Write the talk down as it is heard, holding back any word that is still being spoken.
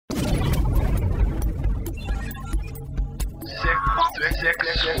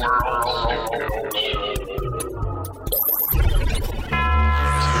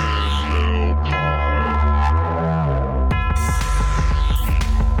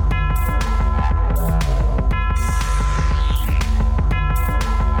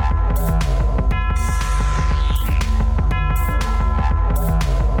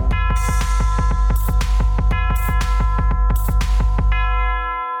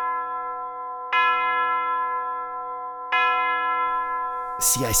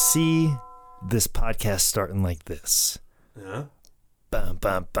See, I see this podcast starting like this. Yeah. Bum,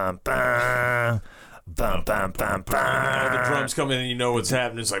 bum, bum, bum. Bum, bum, bum, bum. The drums come in and you know what's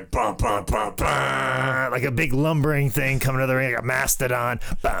happening. It's like bum, bum, bum, bum. Like a big lumbering thing coming to the ring, like a mastodon.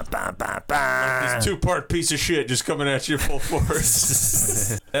 Bum, bum, bum, bum. This two-part piece of shit just coming at you full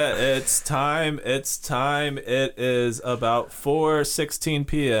force. It's time. It is about 4:16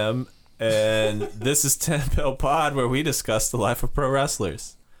 p.m. and this is 10 Pill Pod, where we discuss the life of pro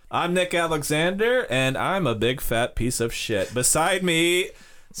wrestlers. I'm Nick Alexander, and I'm a big fat piece of shit. Beside me,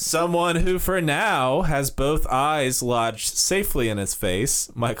 someone who for now has both eyes lodged safely in his face,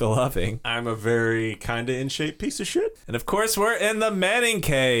 Michael Loving. I'm a very kinda in shape piece of shit. And of course, we're in the Manning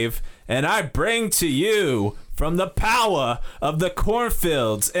Cave, and I bring to you from the power of the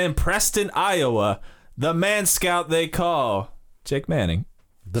cornfields in Preston, Iowa, the man scout they call Jake Manning.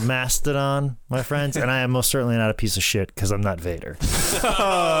 The mastodon, my friends, and I am most certainly not a piece of shit because I'm not Vader.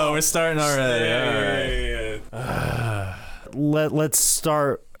 Oh, we're starting already. All right. Let's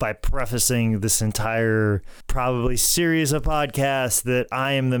start by prefacing this entire probably series of podcasts that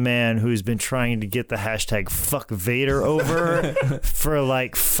I am the man who's been trying to get the hashtag fuck Vader over for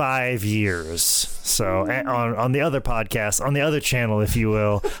like 5 years. So on the other podcast, on the other channel, if you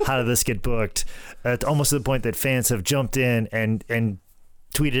will, How Did This Get Booked? Almost to the point that fans have jumped in and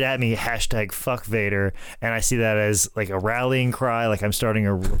tweeted at me hashtag fuck Vader, and I see that as like a rallying cry, like I'm starting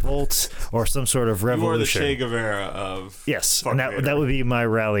a revolt or some sort of revolution. You are the Che Guevara of yes, and that would be my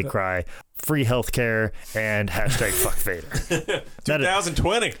rally cry. Free healthcare and hashtag fuck Vader.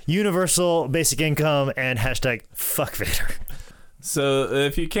 2020. Universal basic income and hashtag fuck Vader. So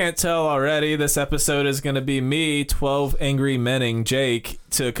if you can't tell already, this episode is going to be me, 12 angry menning Jake,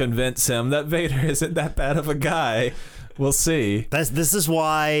 to convince him that Vader isn't that bad of a guy. We'll see. This is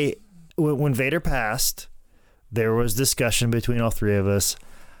why when Vader passed, there was discussion between all three of us,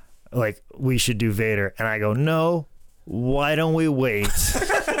 like, we should do Vader. And I go, no, why don't we wait?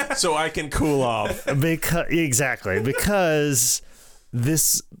 So I can cool off. Because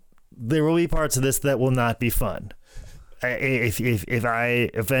there will be parts of this that will not be fun. If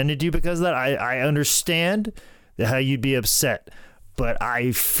I offended you because of that, I understand how you'd be upset. But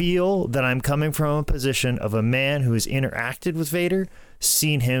I feel that I'm coming from a position of a man who has interacted with Vader,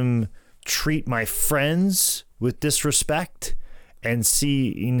 seen him treat my friends with disrespect, and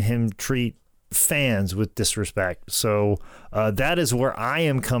seen him treat fans with disrespect. So that is where I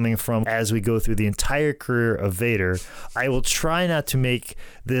am coming from as we go through the entire career of Vader. I will try not to make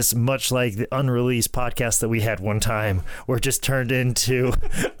this much like the unreleased podcast that we had one time, where it just turned into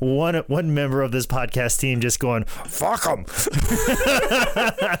one member of this podcast team just going, fuck them,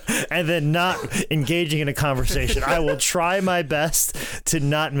 and then not engaging in a conversation. I will try my best to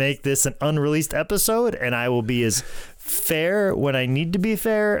not make this an unreleased episode, and I will be as fair when I need to be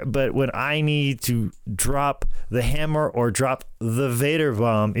fair, but when I need to drop the hammer or drop the Vader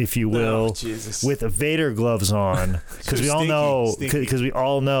bomb, if you will, with the Vader gloves on, because we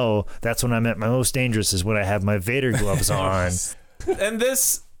all know that's when I'm at my most dangerous, is when I have my Vader gloves on. And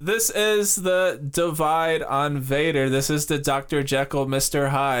this is the divide on Vader. This is the Dr. Jekyll, Mr.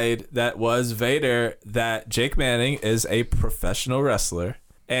 Hyde that was Vader, that Jake Manning is a professional wrestler.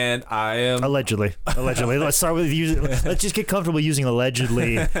 And I am allegedly. Let's start with let's just get comfortable using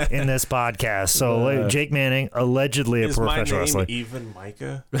allegedly in this podcast. So Jake Manning, allegedly a professional wrestler. Is my name even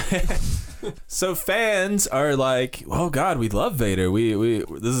Micah? So fans are like, oh God, we love Vader. We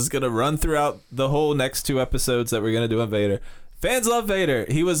this is gonna run throughout the whole next 2 episodes that we're gonna do on Vader. Fans love Vader.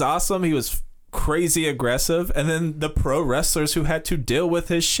 He was awesome. He was crazy aggressive. And then the pro wrestlers who had to deal with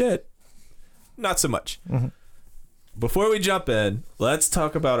his shit, not so much. Mm-hmm. Before we jump in, let's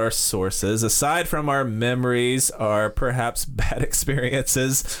talk about our sources. Aside from our memories, our perhaps bad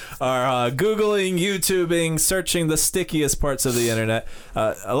experiences, our Googling, YouTubing, searching the stickiest parts of the internet,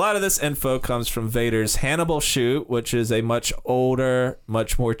 a lot of this info comes from Vader's Hannibal shoot, which is a much older,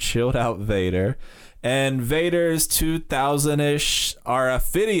 much more chilled out Vader, and Vader's 2000-ish RF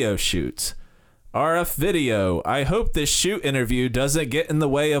video shoot. RF video. I hope this shoot interview doesn't get in the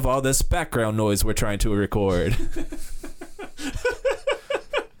way of all this background noise we're trying to record.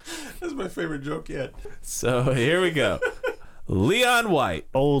 That's my favorite joke yet. So here we go. Leon White.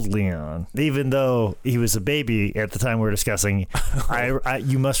 Old Leon, even though he was a baby at the time we were discussing,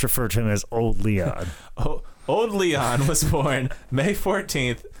 you must refer to him as Old Leon. Old Leon was born May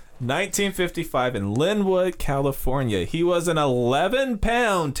 14th, 1955 in Linwood, California. He was an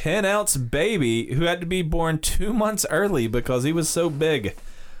 11-pound, 10-ounce baby who had to be born 2 months early because he was so big.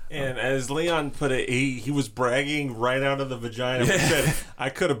 And as Leon put it, he was bragging right out of the vagina. He said, I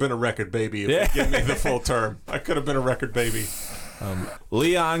could have been a record baby if you give me the full term. I could have been a record baby.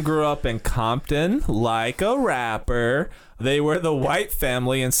 Leon grew up in Compton like a rapper. They were the White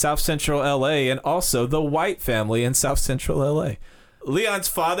family in South Central LA and also the White family in South Central LA. Leon's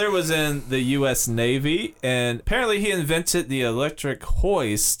father was in the U.S. Navy, and apparently he invented the electric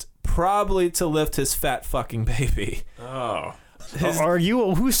hoist, probably to lift his fat fucking baby. Oh.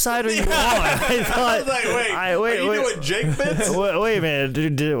 Whose side are you on? I thought. I was like, wait, are you doing Jake bits? Wait a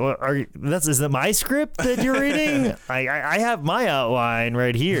minute. Is that my script that you're reading? I have my outline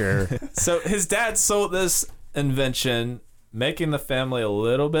right here. So his dad sold this invention, making the family a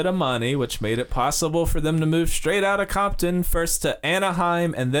little bit of money, which made it possible for them to move straight out of Compton, first to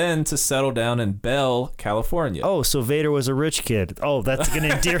Anaheim, and then to settle down in Bell, California. Oh, so Vader was a rich kid. Oh, that's going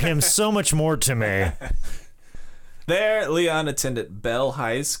to endear him so much more to me. There, Leon attended Bell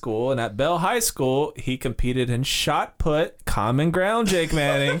High School, and at Bell High School, he competed in shot put, common ground, Jake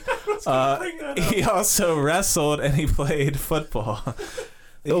Manning. He also wrestled, and he played football.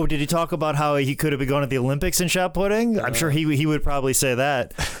 Oh, did he talk about how he could have been going to the Olympics in shot putting? I'm sure he would probably say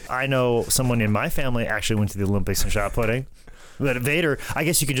that. I know someone in my family actually went to the Olympics in shot putting. But Vader, I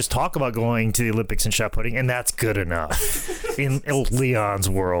guess you could just talk about going to the Olympics in shot putting, and that's good enough in old Leon's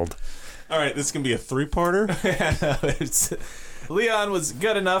world. All right, this can be a three-parter. Leon was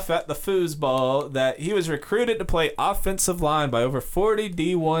good enough at the foosball that he was recruited to play offensive line by over 40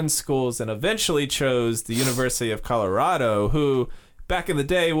 D1 schools and eventually chose the University of Colorado, who back in the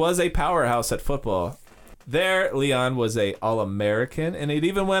day was a powerhouse at football. There, Leon was a All-American, and he'd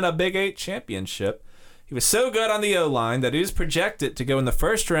even won a Big 8 championship. He was so good on the O-line that he was projected to go in the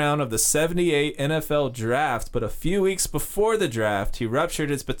first round of the 78 NFL draft, but a few weeks before the draft, he ruptured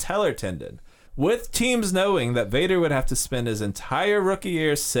his patellar tendon. With teams knowing that Vader would have to spend his entire rookie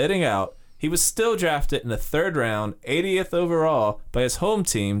year sitting out, he was still drafted in the third round, 80th overall, by his home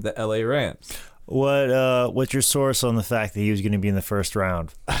team, the LA Rams. What's your source on the fact that he was going to be in the first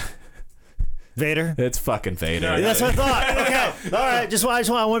round? Vader? It's fucking Vader. No, that's what I thought. Okay. All right.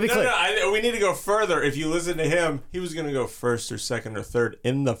 I want to be clear. We need to go further. If you listen to him, he was going to go first or second or third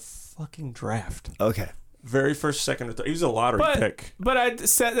in the fucking draft. Okay. Very first, second, or third. He was a lottery pick. But I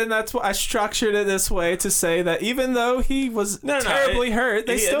said, and that's why I structured it this way to say that even though he was terribly hurt,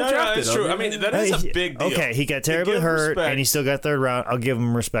 they still drafted him. That's true. I mean, that is a big deal. Okay, he got terribly hurt, and he still got third round. I'll give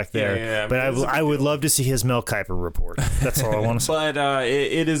him respect there. Yeah, but I would love to see his Mel Kiper report. That's all I want to say. But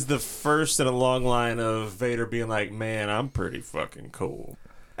it is the first in a long line of Vader being like, man, I'm pretty fucking cool.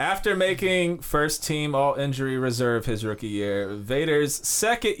 After making first-team all-injury reserve his rookie year, Vader's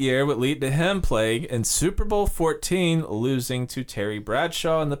second year would lead to him playing in Super Bowl 14, losing to Terry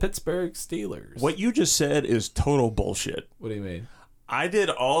Bradshaw and the Pittsburgh Steelers. What you just said is total bullshit. What do you mean? I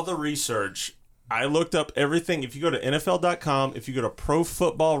did all the research. I looked up everything. If you go to NFL.com, if you go to Pro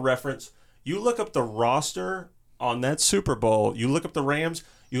Football Reference, you look up the roster on that Super Bowl. You look up the Rams.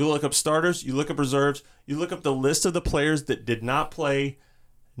 You look up starters. You look up reserves. You look up the list of the players that did not play.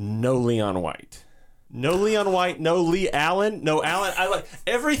 No Leon White. No Leon White. No Lee Allen. No Allen. I like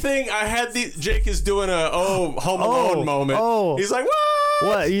everything. I had Jake is doing a Home Alone moment. Oh. He's like, what?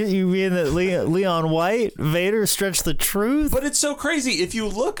 What? You mean that Leon White, Vader stretched the truth? But it's so crazy. If you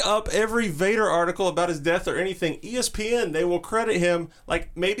look up every Vader article about his death or anything, ESPN, they will credit him like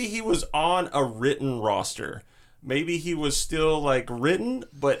maybe he was on a written roster. Maybe he was still like written,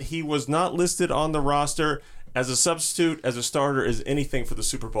 but he was not listed on the roster as a substitute, as a starter, as anything for the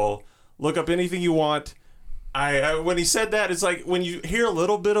Super Bowl. Look up anything you want. I when he said that, it's like when you hear a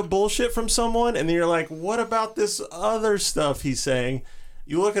little bit of bullshit from someone and then you're like, what about this other stuff he's saying?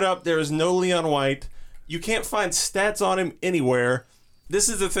 You look it up, there is no Leon White. You can't find stats on him anywhere. This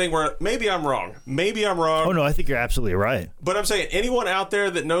is the thing where maybe I'm wrong. Oh, no, I think you're absolutely right. But I'm saying anyone out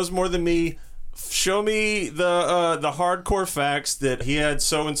there that knows more than me, show me the hardcore facts that he had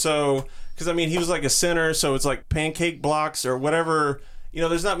so-and-so. Because, I mean, he was like a center, so it's like pancake blocks or whatever. You know,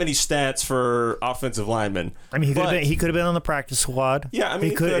 there's not many stats for offensive linemen. I mean, he could have been on the practice squad. Yeah, I mean,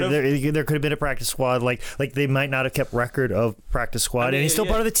 there could have been a practice squad. Like they might not have kept record of practice squad, and he's still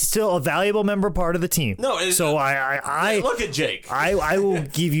part of the still a valuable member, part of the team. No, so I look at Jake. I will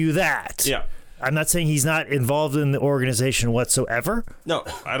give you that. Yeah. I'm not saying he's not involved in the organization whatsoever. No,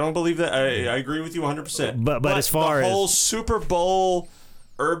 I don't believe that. I agree with you 100%. But as far the whole as Super Bowl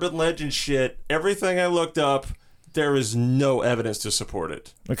urban legend shit, everything I looked up, there is no evidence to support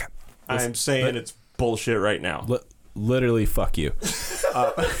it. okay, I'm saying it's bullshit right now. Literally, fuck you.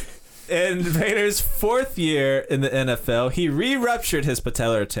 In Vader's 4th year in the NFL, he re-ruptured his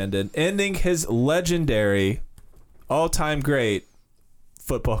patellar tendon, ending his legendary, all-time great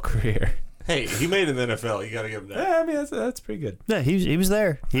football career. Hey, he made it in the NFL. You got to give him that. Yeah, I mean that's pretty good. yeah, he was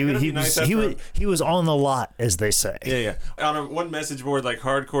there. He was on the lot, as they say. Yeah. On one message board, like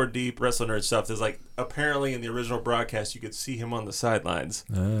Hardcore Deep Wrestler Nerd stuff, there's like apparently in the original broadcast you could see him on the sidelines.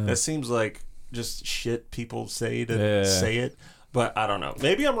 That seems like just shit people say to say it. But I don't know.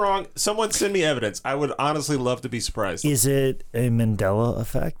 Maybe I'm wrong. Someone send me evidence. I would honestly love to be surprised. Is it a Mandela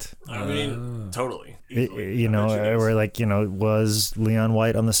effect? I mean, totally. Was Leon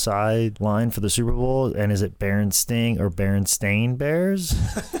White on the sideline for the Super Bowl? And is it Berenstain Bears?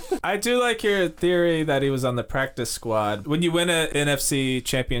 I do like your theory that he was on the practice squad. When you win an NFC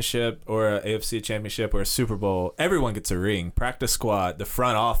championship or an AFC championship or a Super Bowl, everyone gets a ring. Practice squad, the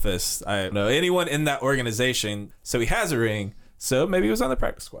front office, I don't know, anyone in that organization. So he has a ring. So maybe he was on the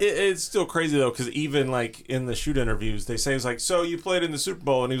practice squad. It's still crazy, though, because even, like, in the shoot interviews, they say, it's like, so you played in the Super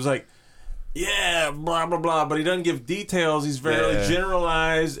Bowl, and he was like, yeah, blah, blah, blah, but he doesn't give details. He's very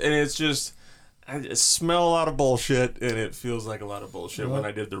generalized, and it's just, I smell a lot of bullshit, and it feels like a lot of bullshit when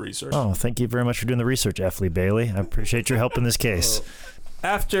I did the research. Oh, thank you very much for doing the research, F. Lee Bailey. I appreciate your help in this case.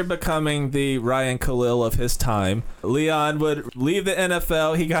 After becoming the Ryan Khalil of his time, Leon would leave the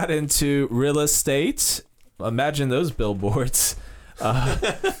NFL. He got into real estate. Imagine those billboards.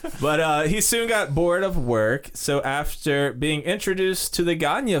 But he soon got bored of work, so after being introduced to the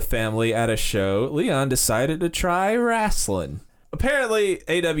Gagne family at a show, Leon decided to try wrestling. Apparently,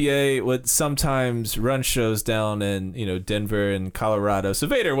 AWA would sometimes run shows down in, Denver and Colorado, so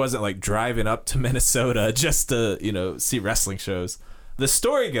Vader wasn't like driving up to Minnesota just to, see wrestling shows. The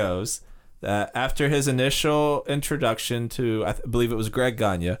story goes that after his initial introduction to, I believe it was Greg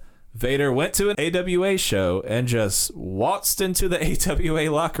Gagne, Vader went to an AWA show and just waltzed into the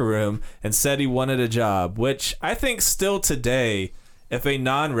AWA locker room and said he wanted a job, which I think still today, if a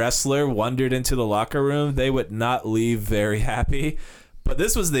non-wrestler wandered into the locker room, they would not leave very happy. But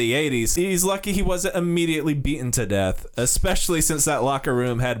this was the 80s. He's lucky he wasn't immediately beaten to death, especially since that locker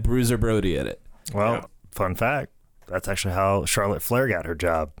room had Bruiser Brody in it. Well, Fun fact, that's actually how Charlotte Flair got her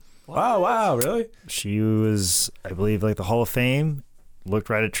job. Wow, really? She was, I believe, like the Hall of Fame, looked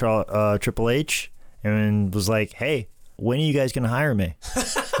right at Triple H and was like, hey, when are you guys going to hire me?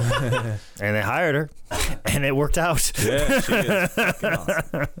 And they hired her, and it worked out. Yeah, she is fucking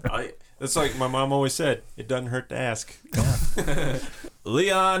awesome. That's like my mom always said, it doesn't hurt to ask.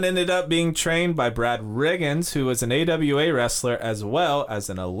 Leon ended up being trained by Brad Riggins, who was an AWA wrestler as well as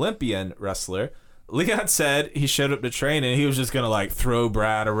an Olympian wrestler. Leon said he showed up to train and he was just going to like throw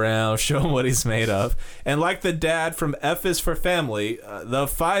Brad around, show him what he's made of. And like the dad from F is for Family, the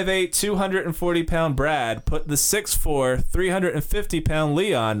 5'8", 240-pound Brad put the 6'4", 350-pound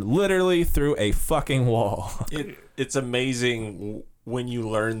Leon literally through a fucking wall. It's amazing when you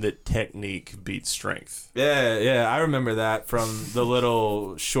learn that technique beats strength. Yeah, I remember that from the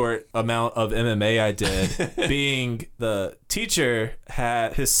little short amount of MMA I did. Being the teacher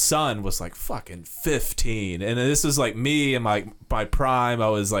had, his son was like fucking 15, and this was like me in my prime. I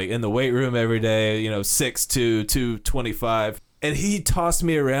was like in the weight room every day, 6'2", 225. And he tossed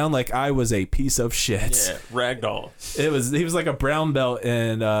me around like I was a piece of shit. Yeah, ragdoll. He was like a brown belt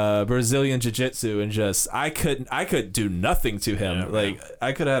in Brazilian jiu-jitsu, and just I could do nothing to him. Yeah, like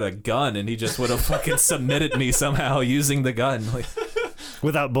I could have had a gun and he just would have fucking submitted me somehow using the gun. Like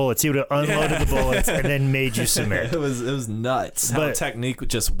without bullets, he would have unloaded the bullets and then made you submit. It was nuts. How technique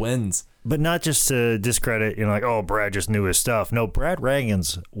just wins. But not just to discredit, oh, Brad just knew his stuff. No, Brad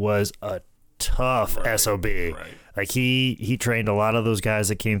Riggins was a tough SOB. Right. Like he trained a lot of those guys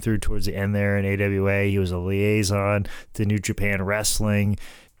that came through towards the end there in AWA. He was a liaison to New Japan Wrestling.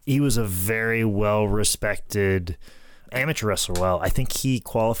 He was a very well-respected amateur wrestler. Well, I think he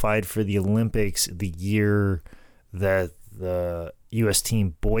qualified for the Olympics the year that the U.S.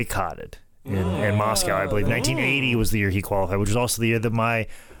 team boycotted in Moscow. I believe 1980 was the year he qualified, which was also the year that my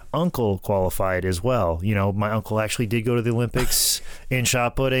uncle qualified as well. My uncle actually did go to the Olympics in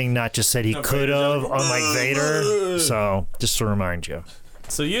shot putting, not just said he could have, unlike Vader. So just to remind you.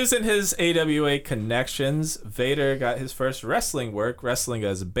 So using his AWA connections, Vader got his first wrestling work, wrestling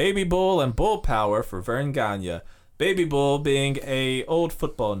as Baby Bull and Bull Power for Verne Gagne. Baby Bull being a old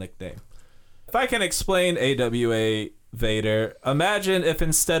football nickname. If I can explain AWA Vader, imagine if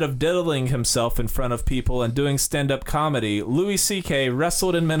instead of diddling himself in front of people and doing stand-up comedy, Louis C.K.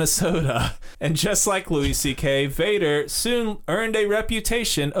 wrestled in Minnesota. And just like Louis C.K., Vader soon earned a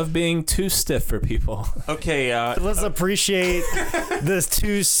reputation of being too stiff for people. Okay, let's appreciate this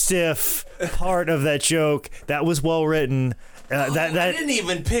too stiff part of that joke. That was well written. I didn't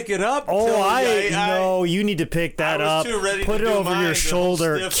even pick it up. No, you need to pick that up. Too ready put to it do over mine, your the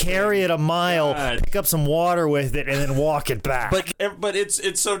shoulder, whole stiff carry thing. it a mile, God. pick up some water with it, and then walk it back. But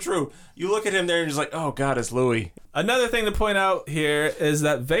it's so true. You look at him there and you're just like, oh God, it's Louis. Another thing to point out here is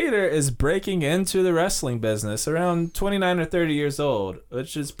that Vader is breaking into the wrestling business around 29 or 30 years old,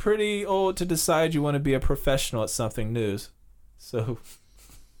 which is pretty old to decide you want to be a professional at something new. So,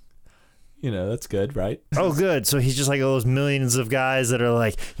 that's good, right? Oh, good. So he's just like all those millions of guys that are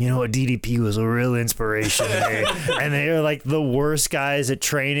like, DDP was a real inspiration to me. And they are like the worst guys at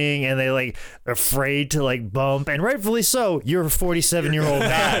training, and they like afraid to like bump. And rightfully so. You're a 47-year-old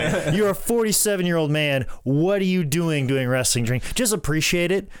man. You're a 47-year-old man. What are you doing wrestling training? Just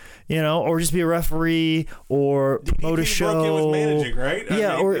appreciate it, or just be a referee or promote a show. Broke in with managing, right?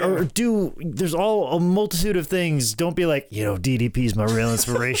 Or do. There's a multitude of things. Don't be like, DDP's my real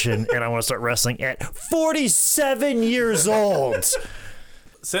inspiration, and I want to start wrestling at 47 years old.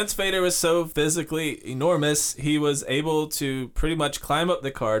 Since Vader was so physically enormous, he was able to pretty much climb up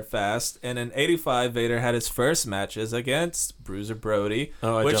the card fast. And in '85, Vader had his first matches against Bruiser Brody,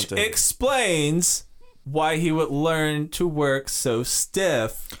 which explains why he would learn to work so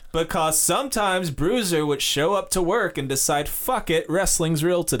stiff. Because sometimes Bruiser would show up to work and decide, fuck it, wrestling's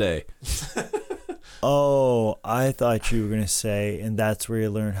real today. Oh, I thought you were going to say, and that's where you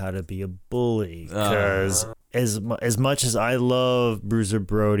learn how to be a bully. Because as much as I love Bruiser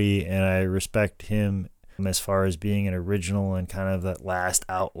Brody and I respect him as far as being an original and kind of that last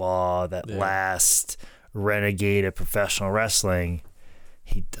outlaw, last renegade of professional wrestling,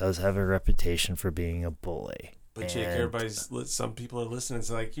 he does have a reputation for being a bully. But Jake, some people are listening.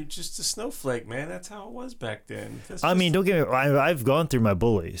 It's like, you're just a snowflake, man. That's how it was back then. Don't get me wrong. I've gone through my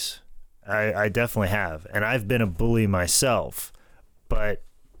bullies. I definitely have. And I've been a bully myself. But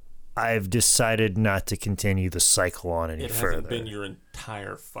I've decided not to continue the cycle on any further. It hasn't been your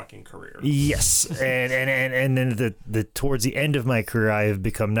entire fucking career. Yes. and then the towards the end of my career, I have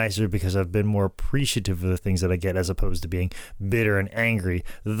become nicer because I've been more appreciative of the things that I get as opposed to being bitter and angry.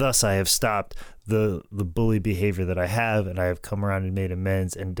 Thus, I have stopped the bully behavior that I have, and I have come around and made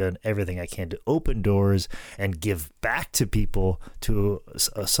amends and done everything I can to open doors and give back to people to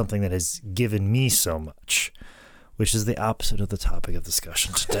something that has given me so much, which is the opposite of the topic of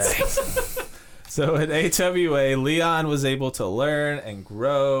discussion today. So at AWA, Leon was able to learn and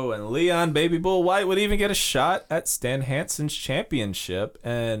grow, and Leon Baby Bull White would even get a shot at Stan Hansen's championship,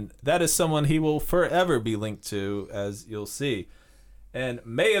 and that is someone he will forever be linked to, as you'll see. In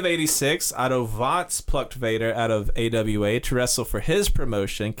May of '86, Otto Wanz plucked Vader out of AWA to wrestle for his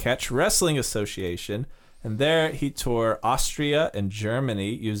promotion, Catch Wrestling Association, and there he toured Austria and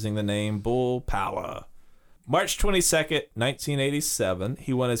Germany using the name Bull Power. March 22nd, 1987,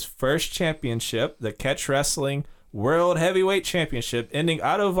 he won his first championship, the Catch Wrestling World Heavyweight Championship, ending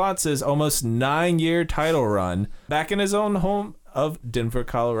Otto Wanz's almost 9-year title run. Back in his own home of Denver,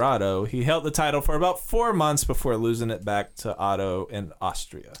 Colorado, he held the title for about 4 months before losing it back to Otto in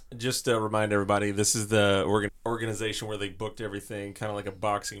Austria. Just to remind everybody, this is the organization where they booked everything, kind of like a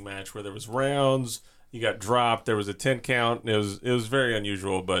boxing match where there was rounds, you got dropped, there was a 10 count. It was very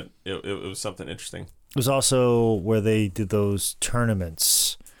unusual, but it was something interesting. It was also where they did those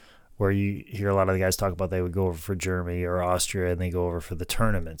tournaments where you hear a lot of the guys talk about they would go over for Germany or Austria and they go over for the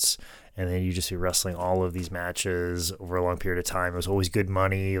tournaments. And then you just be wrestling all of these matches over a long period of time. It was always good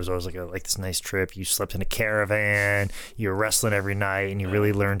money. It was always like this nice trip. You slept in a caravan. You were wrestling every night, and you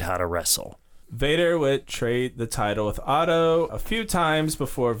really learned how to wrestle. Vader would trade the title with Otto a few times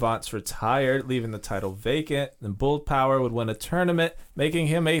before Wanz retired, leaving the title vacant. Then Bull Power would win a tournament, making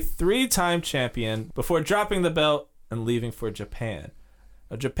him a 3-time champion before dropping the belt and leaving for Japan.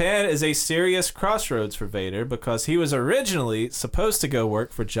 Now, Japan is a serious crossroads for Vader because he was originally supposed to go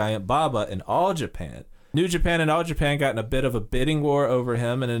work for Giant Baba in All Japan. New Japan and All Japan got in a bit of a bidding war over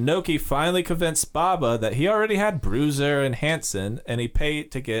him, and Inoki finally convinced Baba that he already had Bruiser and Hansen, and he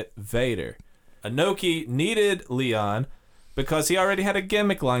paid to get Vader. Inoki needed Leon because he already had a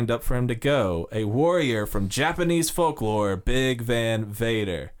gimmick lined up for him to go, a warrior from Japanese folklore, Big Van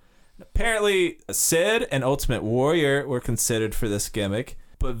Vader. Apparently, Sid and Ultimate Warrior were considered for this gimmick,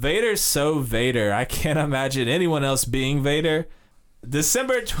 but Vader's so Vader, I can't imagine anyone else being Vader.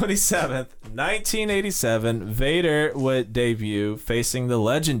 December 27th, 1987, Vader would debut facing the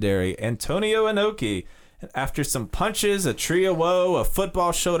legendary Antonio Inoki After some punches, a tree of woe, a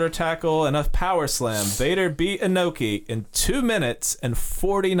football shoulder tackle, and a power slam, Vader beat Inoki in 2 minutes and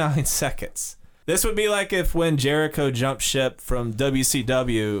 49 seconds. This would be like if when Jericho jumped ship from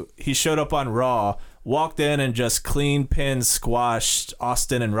WCW, he showed up on Raw, walked in and just clean pin squashed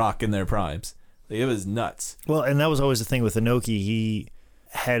Austin and Rock in their primes. Like, it was nuts. Well, and that was always the thing with Inoki. He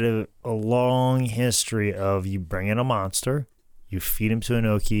had a long history of you bring in a monster, you feed him to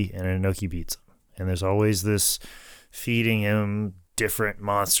Inoki, and Inoki beats him. And there's always this feeding him different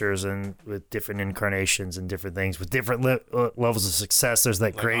monsters and with different incarnations and different things with different levels of success. There's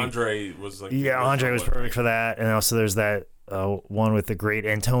that Like great Andre was like Andre was perfect for that, and also there's that one with the great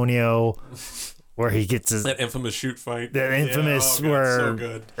Antonio where he gets his that infamous shoot fight. that infamous where so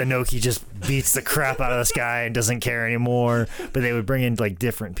good. Inoki just beats the crap out of this guy and doesn't care anymore. But they would bring in like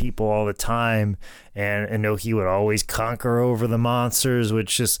different people all the time, and Inoki would always conquer over the monsters,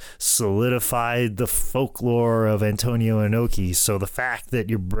 which just solidified the folklore of Antonio Inoki. So the fact that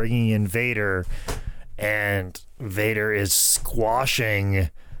you're bringing in Vader and Vader is squashing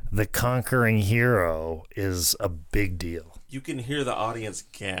the conquering hero is a big deal. You can hear the audience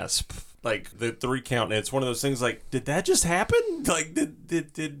gasp. Like the 3 count, and it's one of those things like, did that just happen? Like,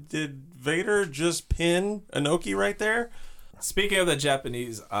 did Vader just pin Inoki right there? Speaking of the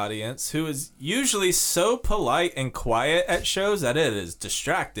Japanese audience, who is usually so polite and quiet at shows that it is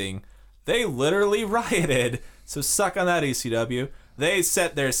distracting, they literally rioted. So suck on that, ECW. They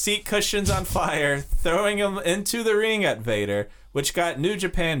set their seat cushions on fire, throwing them into the ring at Vader, which got New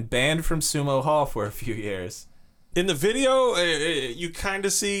Japan banned from Sumo Hall for a few years. In the video, you kind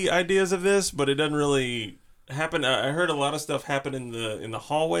of see ideas of this, but it doesn't really happen. I heard a lot of stuff happen in the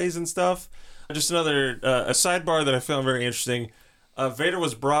hallways and stuff. Just another a sidebar that I found very interesting. Vader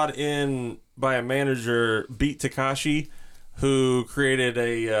was brought in by a manager, Beat Takashi, who created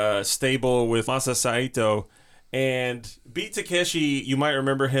a stable with Masa Saito. And Beat Takeshi, you might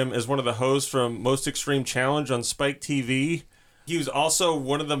remember him as one of the hosts from Most Extreme Challenge on Spike TV. He was also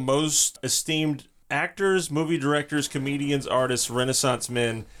one of the most esteemed actors, movie directors, comedians, artists, Renaissance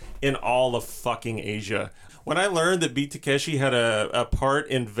men in all of fucking Asia. When I learned that Beat Takeshi had a part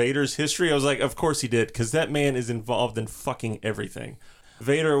in Vader's history, I was like, of course he did, because that man is involved in fucking everything.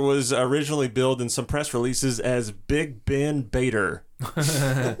 Vader was originally billed in some press releases as Big Ben Bader.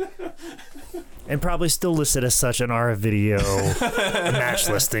 And probably still listed as such in our video match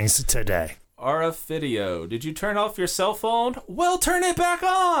listings today. RF video. Did you turn off your cell phone? Well, turn it back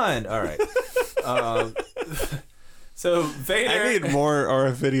on. All right. So Vader. I need more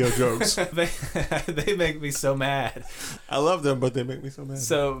RF video jokes. they make me so mad. I love them, but they make me so mad.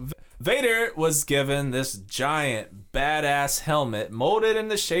 So Vader was given this giant badass helmet molded in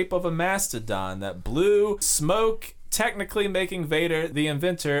the shape of a mastodon that blew smoke, technically making Vader the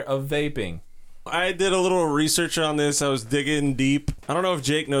inventor of vaping. I did a little research on this. I was digging deep. I don't know if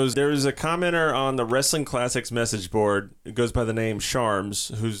Jake knows. There was a commenter on the Wrestling Classics message board. It goes by the name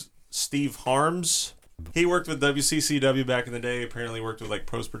Sharms, who's Steve Harms. He worked with WCCW back in the day. Apparently worked with like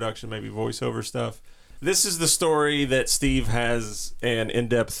post-production, maybe voiceover stuff. This is the story that Steve has an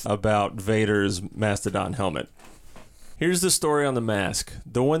in-depth about Vader's Mastodon helmet. Here's the story on the mask.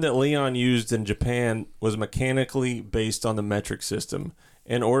 The one that Leon used in Japan was mechanically based on the metric system.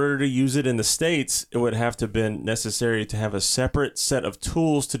 In order to use it in the States, it would have to have been necessary to have a separate set of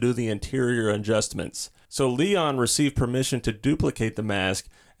tools to do the interior adjustments. So Leon received permission to duplicate the mask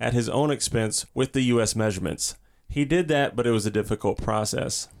at his own expense with the U.S. measurements. He did that, but it was a difficult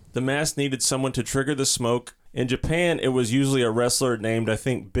process. The mask needed someone to trigger the smoke. In Japan, it was usually a wrestler named, I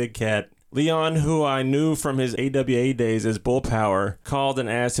think, Big Cat. Leon, who I knew from his AWA days as Bull Power, called and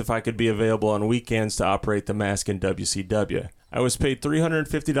asked if I could be available on weekends to operate the mask in WCW. I was paid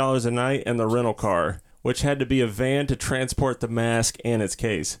 $350 a night and the rental car, which had to be a van to transport the mask and its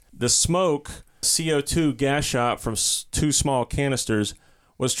case. The smoke, CO2 gas shot from 2 small canisters,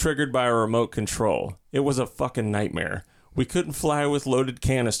 was triggered by a remote control. It was a fucking nightmare. We couldn't fly with loaded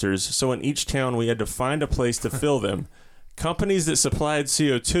canisters, so in each town we had to find a place to fill them. Companies that supplied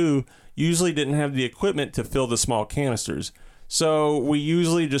CO2 usually didn't have the equipment to fill the small canisters. So we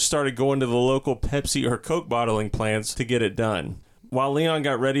usually just started going to the local Pepsi or Coke bottling plants to get it done. While Leon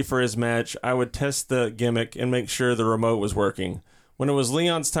got ready for his match, I would test the gimmick and make sure the remote was working. When it was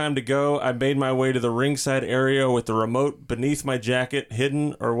Leon's time to go, I made my way to the ringside area with the remote beneath my jacket,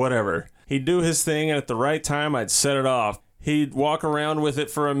 hidden or whatever. He'd do his thing, and at the right time, I'd set it off. He'd walk around with it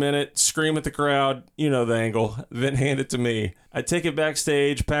for a minute, scream at the crowd, you know the angle, then hand it to me. I'd take it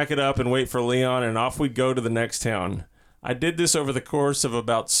backstage, pack it up, and wait for Leon, and off we'd go to the next town. I did this over the course of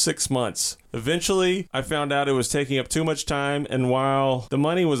about 6 months. Eventually, I found out it was taking up too much time, and while the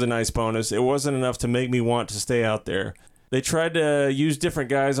money was a nice bonus, it wasn't enough to make me want to stay out there. They tried to use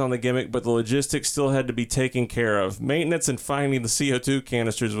different guys on the gimmick, but the logistics still had to be taken care of. Maintenance and finding the CO2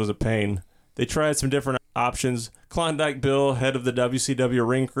 canisters was a pain. They tried some different options. Klondike Bill, head of the WCW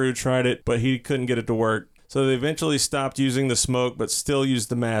ring crew, tried it, but he couldn't get it to work. So they eventually stopped using the smoke, but still used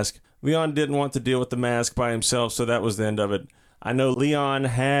the mask. Leon didn't want to deal with the mask by himself, so that was the end of it. I know Leon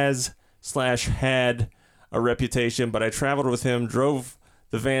had a reputation, but I traveled with him, drove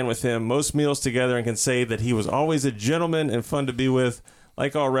the van with him, most meals together, and can say that he was always a gentleman and fun to be with.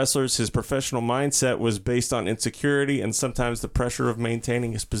 Like all wrestlers, his professional mindset was based on insecurity and sometimes the pressure of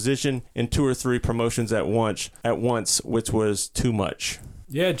maintaining his position in 2 or 3 promotions at once, which was too much.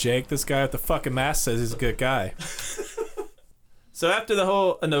 Yeah, Jake, this guy with the fucking mask says he's a good guy. So after the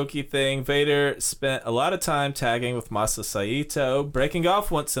whole Inoki thing, Vader spent a lot of time tagging with Masa Saito, breaking off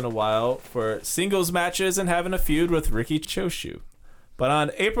once in a while for singles matches and having a feud with Riki Choshu. But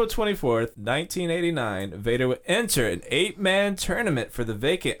on April 24th, 1989, Vader would enter an 8-man tournament for the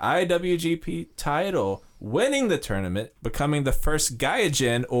vacant IWGP title, winning the tournament, becoming the first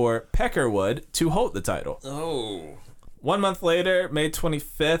Gaijin or Peckerwood to hold the title. Oh. 1 month later, May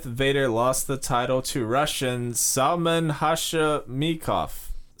 25th, Vader lost the title to Russian Salman Hashimikov.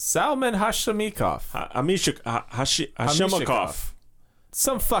 Hashimikov.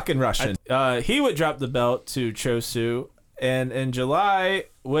 Some fucking Russian. He would drop the belt to Choshu, and in July,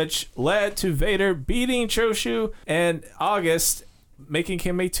 which led to Vader beating Choshu, and August, making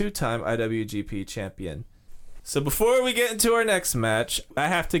him a 2-time IWGP champion. So before we get into our next match, I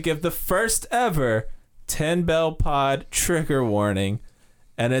have to give the first ever 10 Bell Pod trigger warning,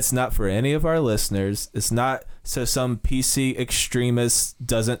 and it's not for any of our listeners. It's not so some PC extremist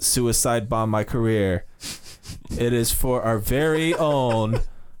doesn't suicide bomb my career. It is for our very own,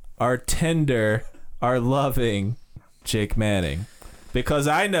 our tender, our loving Jake Manning, because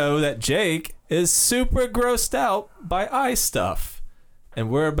I know that Jake is super grossed out by eye stuff. And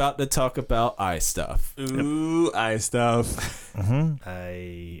we're about to talk about eye stuff. Ooh, eye stuff. Mm-hmm.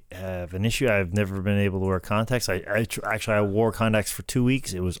 I have an issue. I've never been able to wear contacts. I wore contacts for 2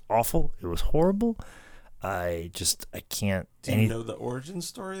 weeks. It was awful. It was horrible. I can't. Do you know the origin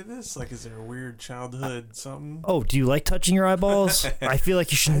story of this? Like, is there a weird childhood something? Oh, do you like touching your eyeballs? I feel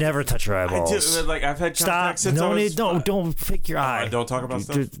like you should never touch your eyeballs. I do. Like, I've had contacts since I was... Don't pick your eye. Don't talk about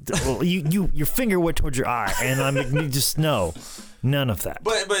stuff. Your finger went towards your eye, and you just no. None of that.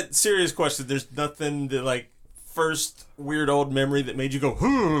 But serious question. There's nothing that, like, first weird old memory that made you go,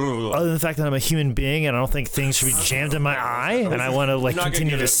 other than the fact that I'm a human being and I don't think things should be jammed in my eye and I want to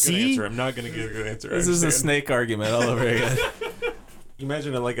continue to see. I'm not going to get a good answer. This is a snake argument all over again.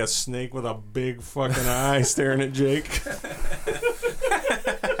 Imagine like a snake with a big fucking eye staring at Jake.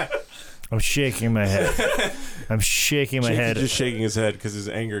 I'm shaking my head. I'm shaking my head. He's just shaking his head because his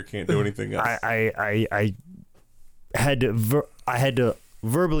anger can't do anything else. I had to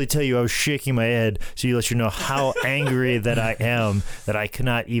verbally tell you I was shaking my head so you let you know how angry that I am, that I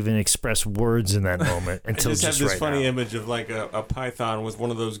cannot even express words in that moment until I just have this funny image of like a python with one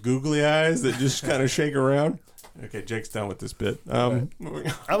of those googly eyes that just kind of shake around. Okay, Jake's done with this bit. I'm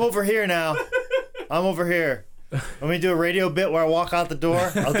over here now. I'm over here. Let me do a radio bit where I walk out the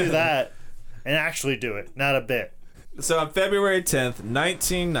door. I'll do that and actually do it, not a bit. So on February 10th,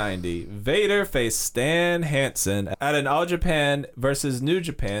 1990, Vader faced Stan Hansen at an All Japan versus New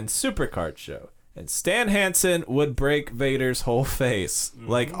Japan Supercard show. And Stan Hansen would break Vader's whole face. Mm-hmm.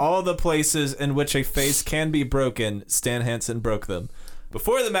 Like all the places in which a face can be broken, Stan Hansen broke them.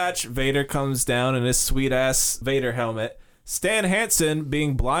 Before the match, Vader comes down in his sweet-ass Vader helmet. Stan Hansen,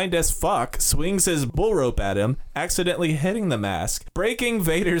 being blind as fuck, swings his bull rope at him, accidentally hitting the mask, breaking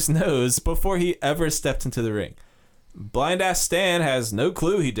Vader's nose before he ever stepped into the ring. Blind-ass Stan has no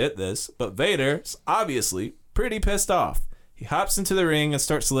clue he did this, but Vader's obviously pretty pissed off. He hops into the ring and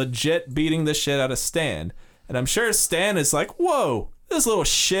starts legit beating the shit out of Stan. And I'm sure Stan is like, whoa, this little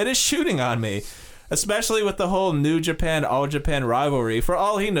shit is shooting on me. Especially with the whole New Japan, All Japan rivalry. For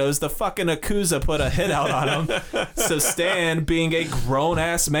all he knows, the fucking Akuza put a hit out on him. So Stan, being a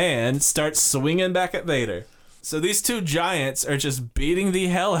grown-ass man, starts swinging back at Vader. So these two giants are just beating the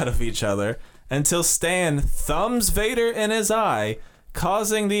hell out of each other until Stan thumbs Vader in his eye,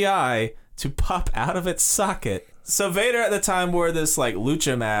 causing the eye to pop out of its socket. So Vader at the time wore this like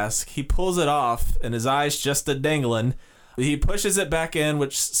lucha mask. He pulls it off and his eye's just a dangling. He pushes it back in,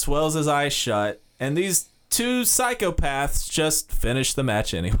 which swells his eyes shut. And these two psychopaths just finish the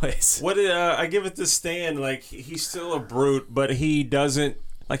match anyways. What did I give it to Stan? Like, he's still a brute, but he doesn't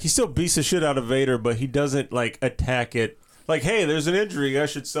Like, he still beats the shit out of Vader, but he doesn't, like, attack it. Like, hey, there's an injury. I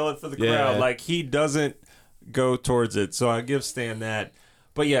should sell it for the crowd. Like, he doesn't go towards it. So I give Stan that.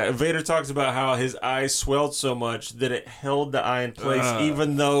 But, yeah, Vader talks about how his eye swelled so much that it held the eye in place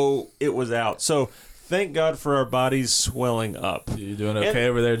even though it was out. So thank God for our bodies swelling up. You doing okay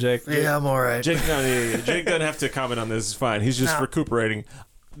over there, Jake? Yeah, I'm all right. Jake doesn't have to comment on this. It's fine. He's just recuperating.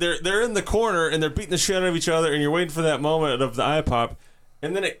 They're in the corner, and they're beating the shit out of each other, and you're waiting for that moment of the eye pop.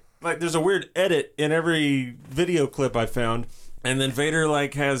 And then there's a weird edit in every video clip I found. And then Vader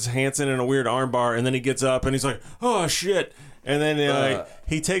has Hanson in a weird armbar, and then he gets up and he's like, "Oh shit!" And then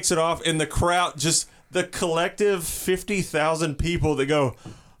he takes it off, and the crowd, just the collective 50,000 people that go,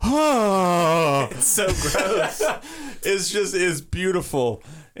 "Oh!" It's so gross. It's beautiful,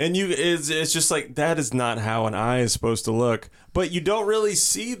 and it's just like, that is not how an eye is supposed to look. But you don't really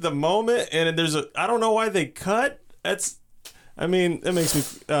see the moment, and I don't know why they cut. It makes me,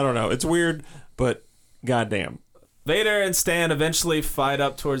 I don't know. It's weird, but goddamn. Vader and Stan eventually fight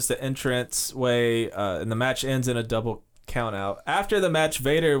up towards the entrance way, and the match ends in a double count out. After the match,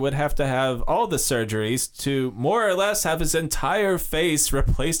 Vader would have to have all the surgeries to more or less have his entire face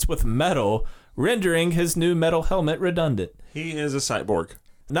replaced with metal, rendering his new metal helmet redundant. He is a cyborg.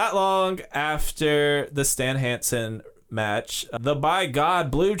 Not long after the Stan Hansen match, the by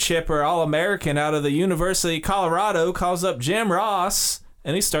God blue chipper All-American out of the University of Colorado calls up Jim Ross,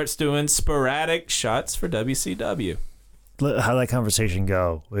 and he starts doing sporadic shots for WCW. How'd that conversation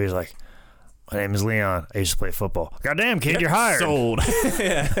go? Where he's like, "My name is Leon. I used to play football." "Goddamn, kid, you're hired." Sold.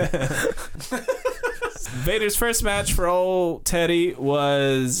 Vader's first match for old Teddy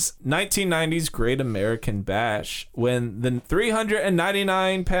was 1990's Great American Bash, when the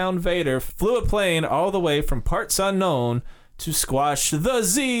 399-pound Vader flew a plane all the way from parts unknown to squash the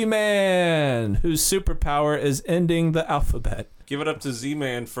Z-Man, whose superpower is ending the alphabet. Give it up to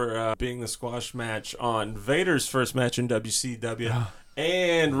Z-Man for being the squash match on Vader's first match in WCW.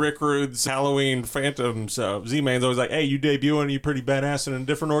 And Rick Rude's Halloween Phantoms. Z-Man's always like, "Hey, you debuting, you pretty badass in a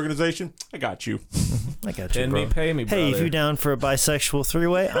different organization? I got you." I got you, Pay bro. me, pay me, brother. Hey, if you're down for a bisexual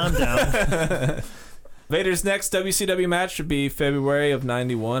three-way, I'm down. Vader's next WCW match would be February of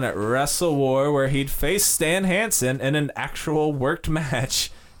 91 at Wrestle War, where he'd face Stan Hansen in an actual worked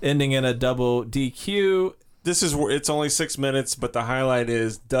match, ending in a double DQ. It's only 6 minutes, but the highlight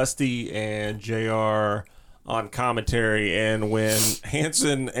is Dusty and JR on commentary, and when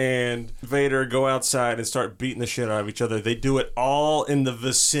Hansen and Vader go outside and start beating the shit out of each other, they do it all in the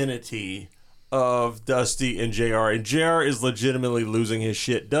vicinity of Dusty and JR, and JR is legitimately losing his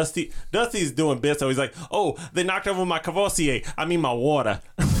shit. Dusty's doing bits, so he's like, "Oh, they knocked over my Cavossier. I mean my water."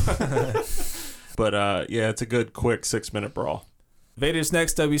 But yeah, it's a good quick 6-minute brawl. Vader's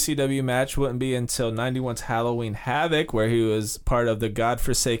next WCW match wouldn't be until 91's Halloween Havoc, where he was part of the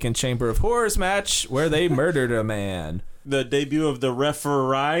godforsaken Chamber of Horrors match, where they murdered a man. The debut of the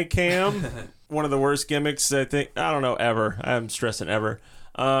referee cam, one of the worst gimmicks, I think, I don't know, ever. I'm stressing ever.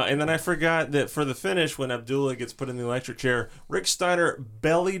 And then I forgot that for the finish, when Abdullah gets put in the electric chair, Rick Steiner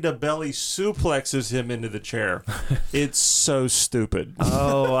belly-to-belly suplexes him into the chair. It's so stupid.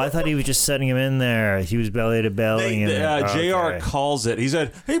 Oh, I thought he was just setting him in there. He was belly-to-belly. JR calls it. He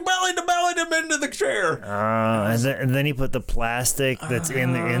said, he belly-to-bellied him into the chair. And then he put the plastic that's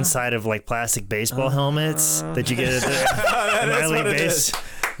in the inside of plastic baseball helmets that you get at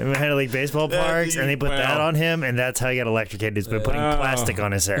the Minor League Baseball parks, and they put that on him, and that's how he got electrocuted, is by putting plastic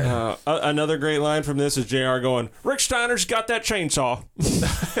on his hair. Another great line from this is JR going, "Rick Steiner's got that chainsaw."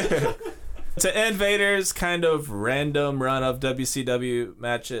 To end Vader's kind of random run of WCW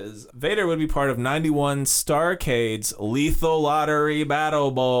matches, Vader would be part of 91 Starrcade's Lethal Lottery Battle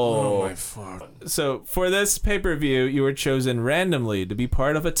Bowl. Oh my fuck. So for this pay-per-view, you were chosen randomly to be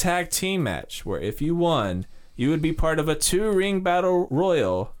part of a tag team match, where if you won, you would be part of a 2-ring battle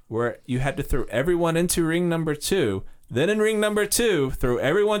royal, where you had to throw everyone into ring number 2. Then in ring number 2, throw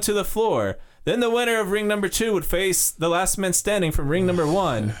everyone to the floor. Then the winner of ring number 2 would face the last man standing from ring number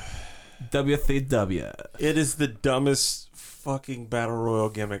 1. WCW. It is the dumbest fucking battle royal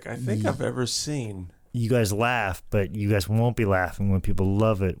gimmick I think I've ever seen. You guys laugh, but you guys won't be laughing when people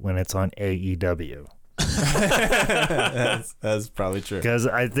love it when it's on AEW. That's probably true. Because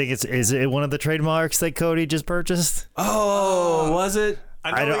I think is it one of the trademarks that Cody just purchased? Oh, was it?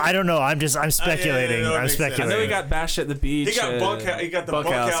 I don't know. I'm speculating. I'm speculating. I know he got bashed at the beach. He got the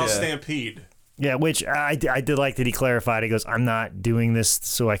bunkhouse stampede. Yeah, which I did like that he clarified. He goes, "I'm not doing this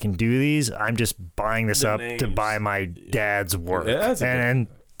so I can do these. I'm just buying this up to buy my dad's work." Yeah, and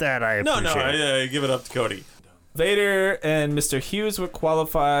that I appreciate. Give it up to Cody. Vader and Mr. Hughes would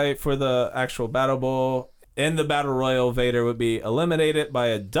qualify for the actual Battle Bowl. In the Battle Royal, Vader would be eliminated by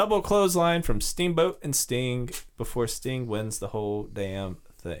a double clothesline from Steamboat and Sting before Sting wins the whole damn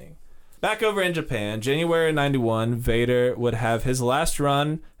thing. Back over in Japan, January 91, Vader would have his last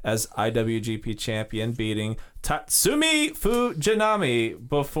run as IWGP champion, beating Tatsumi Fujinami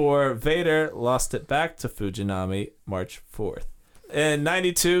before Vader lost it back to Fujinami March 4th. In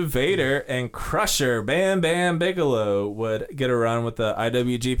 92, Vader and Crusher Bam Bam Bigelow would get a run with the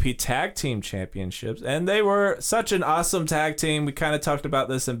IWGP Tag Team Championships, and they were such an awesome tag team. We kind of talked about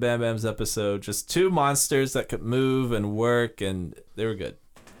this in Bam Bam's episode. Just two monsters that could move and work, and they were good.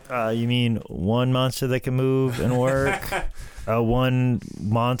 You mean one monster that can move and work? One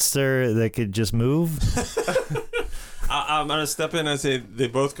monster that could just move? I'm going to step in and say they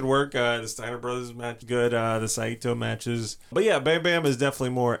both could work. The Steiner Brothers match, good. The Saito matches. But yeah, Bam Bam is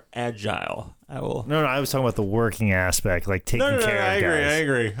definitely more agile. No, I was talking about the working aspect, like taking care of guys. I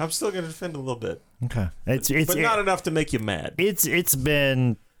agree. I'm still going to defend a little bit. Okay. But not enough to make you mad. It's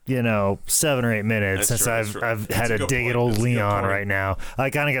been 7 or 8 minutes since I've had a dig at old Leon right now. I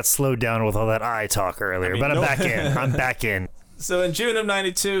kind of got slowed down with all that eye talk earlier, but I'm back in. I'm back in. So in June of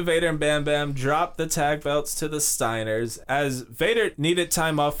 92, Vader and Bam Bam dropped the tag belts to the Steiners as Vader needed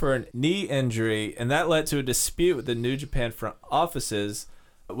time off for a knee injury, and that led to a dispute with the New Japan front offices,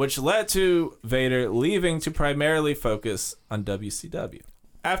 which led to Vader leaving to primarily focus on WCW.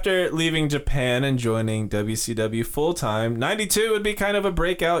 After leaving Japan and joining WCW full-time, 92 would be kind of a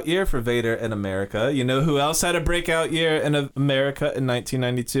breakout year for Vader in America. You know who else had a breakout year in America in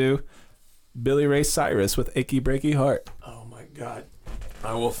 1992? Billy Ray Cyrus with Achy Breaky Heart. Oh my God.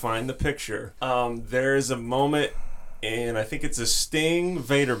 I will find the picture. There is a moment, and I think it's a Sting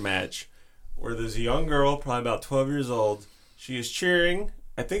Vader match, where there's a young girl, probably about 12 years old. She is cheering.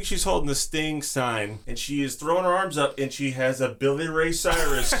 I think she's holding the Sting sign, and she is throwing her arms up, and she has a Billy Ray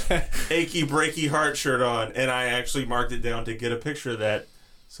Cyrus Achy Breaky Heart shirt on, and I actually marked it down to get a picture of that.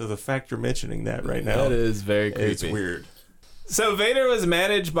 So the fact you're mentioning that right now, that is very creepy. It's weird. So Vader was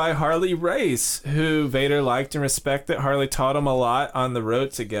managed by Harley Race, who Vader liked and respected. Harley taught him a lot on the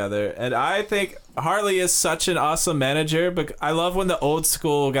road together. And I think Harley is such an awesome manager. But I love when the old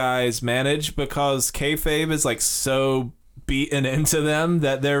school guys manage, because kayfabe is like so beaten into them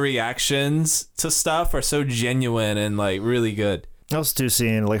that their reactions to stuff are so genuine and like really good. I was too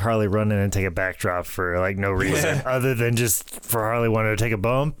seeing like Harley run in and take a backdrop for like no reason other than just for Harley wanting to take a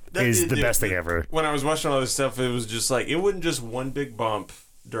bump is the best thing ever. When I was watching all this stuff, it was just like, it wasn't just one big bump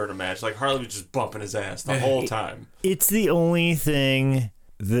during a match. Like Harley was just bumping his ass the whole time. It's the only thing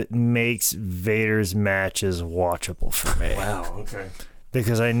that makes Vader's matches watchable for me. Wow, okay.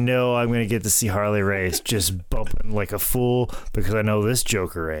 Because I know I'm going to get to see Harley Race just bumping like a fool, because I know this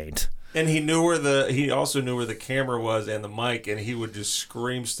Joker ain't. And he also knew where the camera was and the mic, and he would just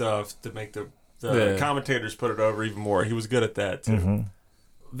scream stuff to make the commentators put it over even more. He was good at that too. Mm-hmm.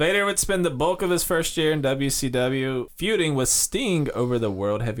 Vader would spend the bulk of his first year in WCW feuding with Sting over the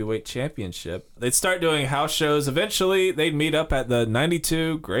World Heavyweight Championship. They'd start doing house shows. Eventually, they'd meet up at the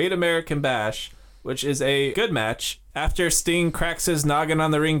 92 Great American Bash, which is a good match. After Sting cracks his noggin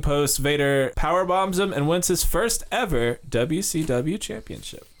on the ring post, Vader powerbombs him and wins his first ever WCW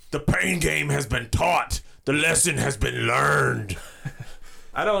championship. The pain game has been taught. The lesson has been learned.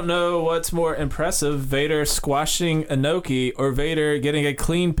 I don't know what's more impressive, Vader squashing Inoki or Vader getting a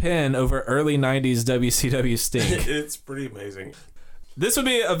clean pin over early 90s WCW Sting. It's pretty amazing. This would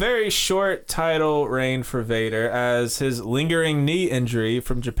be a very short title reign for Vader, as his lingering knee injury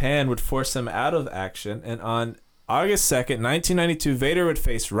from Japan would force him out of action. And on August 2nd, 1992, Vader would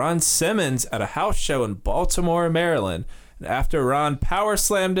face Ron Simmons at a house show in Baltimore, Maryland. And after Ron power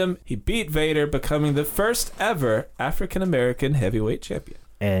slammed him, he beat Vader, becoming the first ever African-American heavyweight champion.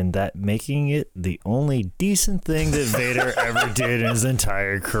 And that making it the only decent thing that Vader ever did in his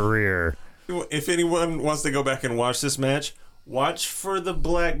entire career. If anyone wants to go back and watch this match, watch for the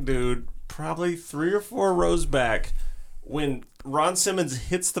black dude probably 3 or 4 rows back when Ron Simmons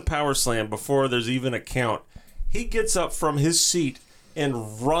hits the power slam before there's even a count. He gets up from his seat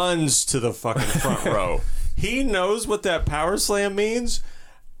and runs to the fucking front row. He knows what that power slam means,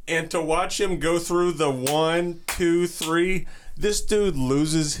 and to watch him go through the 1, 2, 3, this dude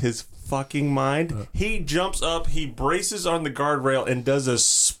loses his fucking mind. He jumps up, he braces on the guardrail and does a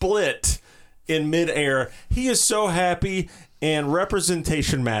split in midair. He is so happy. and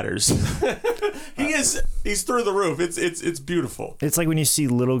representation matters. He's through the roof. It's beautiful. It's like when you see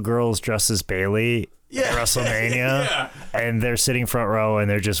little girls dressed as Bailey at WrestleMania, Yeah. and they're sitting front row and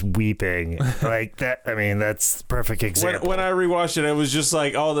they're just weeping like that. I mean, that's perfect example. When I rewatched it, it was just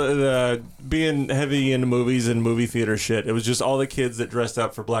like all the being heavy into movies and movie theater shit. It was just all the kids that dressed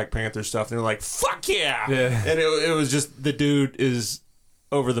up for Black Panther stuff. And they're like, "Fuck yeah!" And it was just the dude is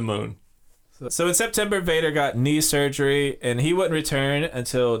over the moon. So in September, Vader got knee surgery, and he wouldn't return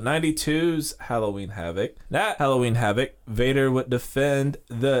until 92's Halloween Havoc. That Halloween Havoc, Vader would defend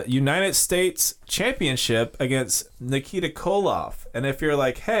the United States Championship against Nikita Koloff. And if you're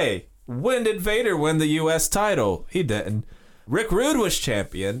like, hey, when did Vader win the U.S. title? He didn't. Rick Rude was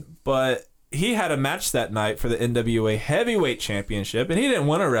champion, but he had a match that night for the NWA Heavyweight Championship, and he didn't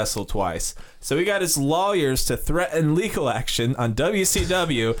want to wrestle twice. So he got his lawyers to threaten legal action on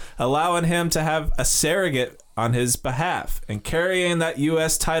WCW, allowing him to have a surrogate on his behalf. And carrying that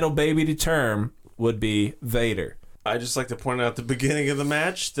U.S. title baby to term would be Vader. I just like to point out at the beginning of the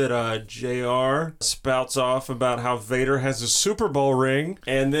match that JR spouts off about how Vader has a Super Bowl ring.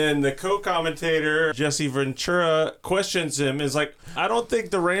 And then the co-commentator, Jesse Ventura, questions him, is like, I don't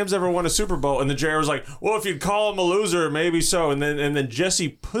think the Rams ever won a Super Bowl. And then JR was like, well, if you'd call him a loser, maybe so. And then Jesse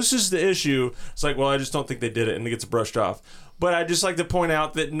pushes the issue. It's like, well, I just don't think they did it. And it gets brushed off. But I just like to point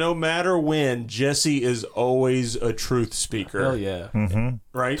out that no matter when, Jesse is always a truth speaker. Hell yeah. Mm-hmm.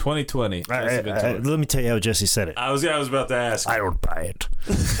 Right? 2020. Let me tell you how Jesse said it. I was about to ask. I don't buy it.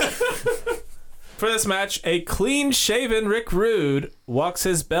 For this match, a clean-shaven Rick Rude walks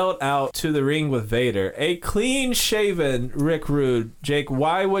his belt out to the ring with Vader. A clean-shaven Rick Rude. Jake,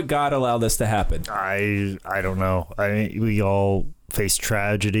 why would God allow this to happen? I don't know. I mean, we all face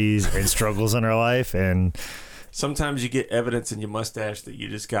tragedies and struggles in our life, and sometimes you get evidence in your mustache that you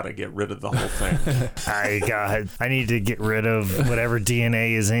just got to get rid of the whole thing. I need to get rid of whatever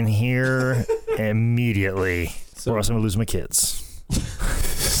DNA is in here immediately, or else I'm gonna lose my kids.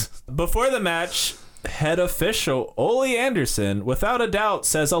 Before the match, head official Ole Anderson, without a doubt,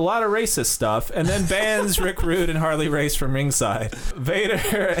 says a lot of racist stuff and then bans Rick Rude and Harley Race from ringside. Vader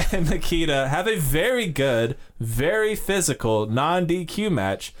and Nikita have a very good, very physical non-DQ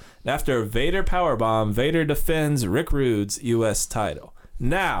match. After a Vader powerbomb, Vader defends Rick Rude's U.S. title.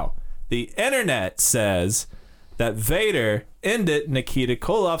 Now, the internet says that Vader ended Nikita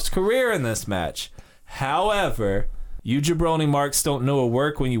Koloff's career in this match. However, you jabroni marks don't know a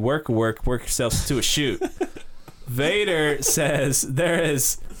work when you work yourselves to a shoot. Vader says there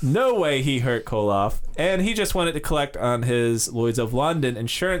is no way he hurt Koloff, and he just wanted to collect on his Lloyd's of London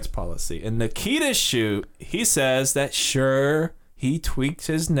insurance policy. In Nikita's shoot, he says that sure, he tweaked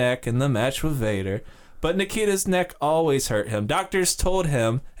his neck in the match with Vader, but Nikita's neck always hurt him. Doctors told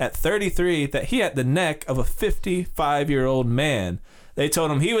him at 33 that he had the neck of a 55-year-old man. They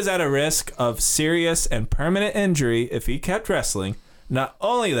told him he was at a risk of serious and permanent injury if he kept wrestling. Not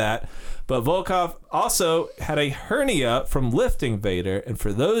only that, but Volkov also had a hernia from lifting Vader, and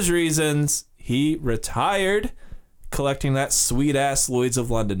for those reasons, he retired, collecting that sweet-ass Lloyd's of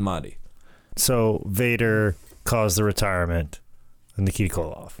London money. So Vader caused the retirement of Nikita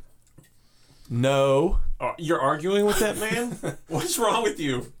Koloff. No. Oh, you're arguing with that man? What's wrong with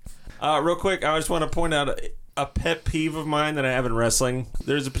you? Real quick, I just want to point out a pet peeve of mine that I have in wrestling.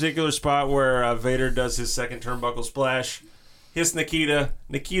 There's a particular spot where Vader does his second turnbuckle splash, hits Nikita.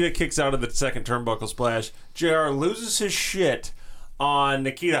 Nikita kicks out of the second turnbuckle splash. JR loses his shit on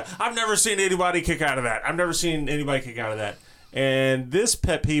Nikita. I've never seen anybody kick out of that. And this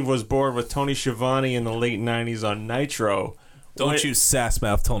pet peeve was born with Tony Schiavone in the late 90s on Nitro. Don't you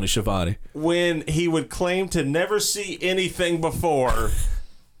sass-mouth Tony Schiavone. When he would claim to never see anything before,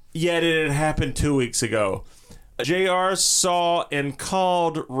 yet it had happened 2 weeks ago. JR saw and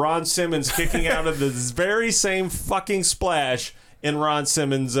called Ron Simmons kicking out of the very same fucking splash in Ron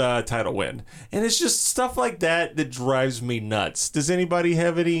Simmons' title win. And it's just stuff like that that drives me nuts. Does anybody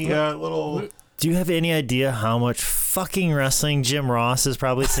have any little... Do you have any idea how much fucking wrestling Jim Ross has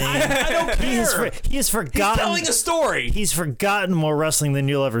probably seen? I don't care. He has forgotten. He's telling a story. He's forgotten more wrestling than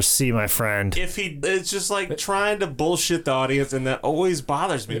you'll ever see, my friend. It's just like trying to bullshit the audience, and that always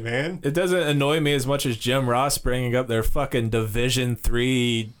bothers me, man. It doesn't annoy me as much as Jim Ross bringing up their fucking Division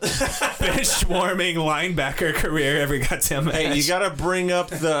III bench-warming linebacker career every goddamn match. Hey, you gotta bring up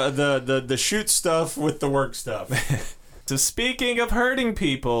the shoot stuff with the work stuff. So speaking of hurting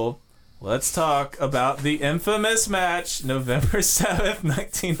people, let's talk about the infamous match, November 7th,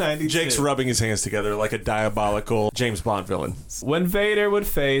 1992. Jake's rubbing his hands together like a diabolical James Bond villain. When Vader would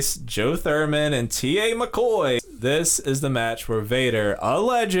face Joe Thurman and T.A. McCoy, this is the match where Vader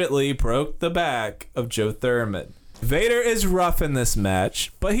allegedly broke the back of Joe Thurman. Vader is rough in this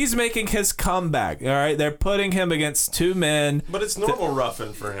match, but he's making his comeback. All right, they're putting him against two men. But it's normal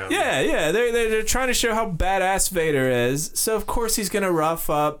roughing for him. Yeah. They're trying to show how badass Vader is. So of course he's gonna rough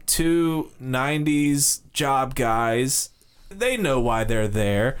up two '90s job guys. They know why they're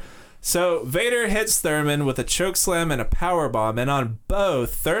there. So Vader hits Thurman with a chokeslam and a powerbomb, and on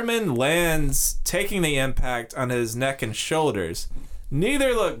both, Thurman lands, taking the impact on his neck and shoulders.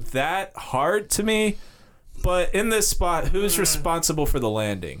 Neither look that hard to me, but in this spot, who's responsible for the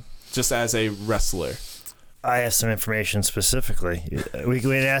landing, just as a wrestler? I have some information specifically. We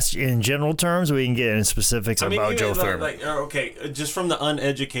can ask in general terms, or we can get in specifics about Joe Thurman. Okay, just from the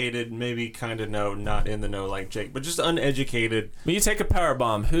uneducated, maybe kind of know, not in the know like Jake, but just uneducated. When you take a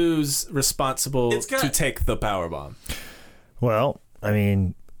powerbomb, who's responsible to take the powerbomb? Well, I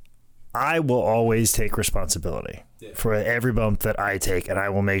mean, I will always take responsibility for every bump that I take, and I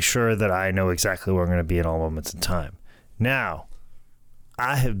will make sure that I know exactly where I'm going to be in all moments in time. Now,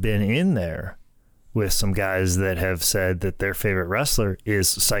 I have been in there with some guys that have said that their favorite wrestler is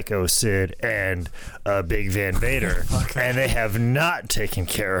Psycho Sid and Big Van Vader, and they have not taken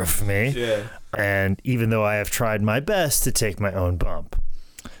care of me. Yeah. And even though I have tried my best to take my own bump.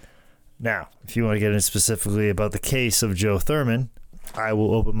 Now, if you want to get in specifically about the case of Joe Thurman, I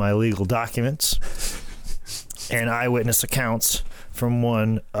will open my legal documents and eyewitness accounts from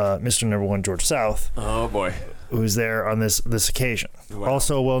one Mr. Number One George South. Oh boy. Who's there on this occasion. Wow.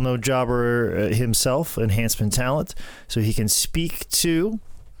 Also a well-known jobber himself, enhancement talent, so he can speak to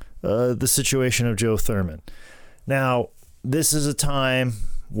the situation of Joe Thurman. Now, this is a time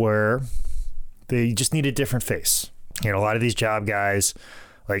where they just need a different face. You know, a lot of these job guys,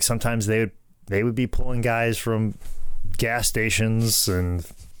 like sometimes they would be pulling guys from gas stations and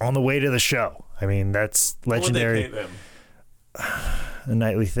on the way to the show. I mean, that's legendary. What would they pay them? A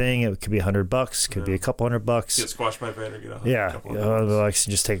nightly thing. It could be $100, could be a couple $100. Get squashed by Vader, get $100,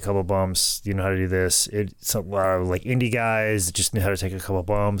 just take a couple bumps. You know how to do this. It's a lot of like indie guys that just know how to take a couple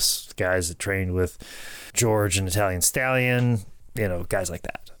bumps. Guys that trained with George and Italian Stallion. You know, guys like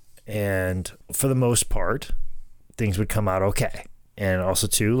that. And for the most part, things would come out okay. And also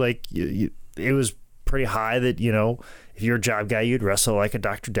too, like it was pretty high that, you know, if you're a job guy, you'd wrestle like a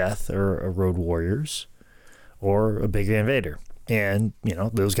Dr. Death or a Road Warriors or a Big Van Vader. And, you know,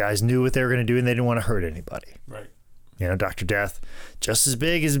 those guys knew what they were going to do and they didn't want to hurt anybody. Right. You know, Dr. Death, just as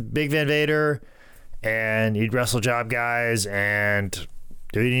big as Big Van Vader, and he'd wrestle job guys and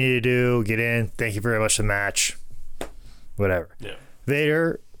do what you need to do, get in, thank you very much for the match, whatever. Yeah.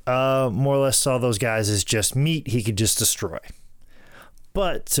 Vader more or less saw those guys as just meat he could just destroy.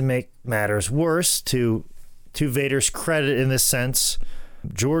 But to make matters worse, to Vader's credit in this sense,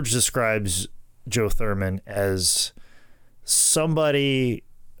 George describes Joe Thurman as somebody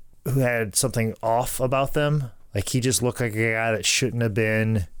who had something off about them. Like he just looked like a guy that shouldn't have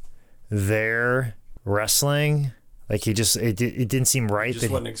been there wrestling. Like it didn't seem right. Just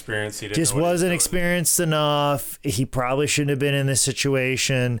wasn't experienced. He just wasn't experienced enough. He probably shouldn't have been in this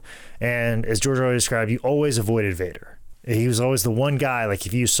situation. And as George always described, you always avoided Vader. He was always the one guy, like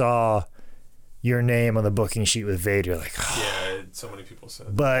if you saw your name on the booking sheet with Vader, like, oh. Yeah, so many people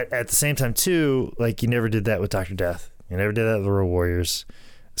said. But at the same time too, like you never did that with Dr. Death. You never did that with the Road Warriors.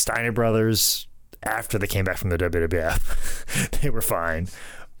 Steiner Brothers, after they came back from the WWF, they were fine.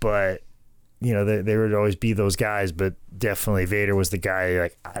 But, you know, they would always be those guys, but definitely Vader was the guy,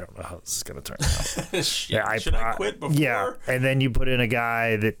 like, I don't know how this is going to turn out. Should I quit before? Yeah, and then you put in a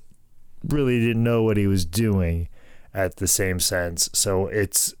guy that really didn't know what he was doing at the same sense. So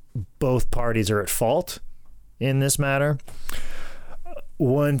it's both parties are at fault in this matter.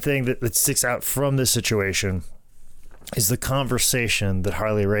 One thing that sticks out from this situation is the conversation that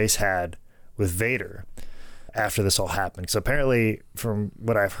Harley Race had with Vader after this all happened. Because apparently, from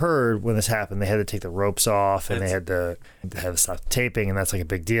what I've heard, when this happened, they had to take the ropes off and they had to stop taping, and that's like a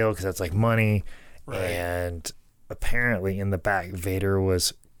big deal because that's like money. Right. And apparently, in the back, Vader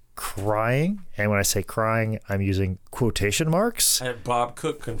was crying, and when I say crying, I'm using quotation marks. Bob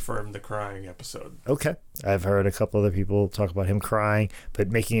Cook confirmed the crying episode. Okay. I've heard a couple other people talk about him crying,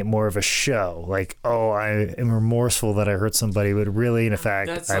 but making it more of a show. Like, oh, I am remorseful that I hurt somebody, but really, in fact,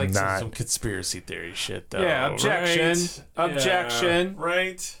 that's I'm like not. Some conspiracy theory shit, though. Yeah, objection. Right? Objection. Yeah,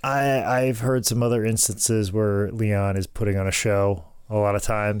 right. I've heard some other instances where Leon is putting on a show a lot of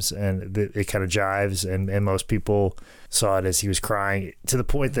times, and it kind of jives, and most people saw it as he was crying, to the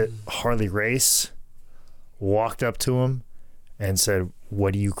point that Harley Race walked up to him and said,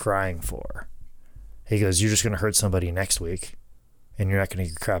 "What are you crying for?" He goes, "You're just going to hurt somebody next week, and you're not going to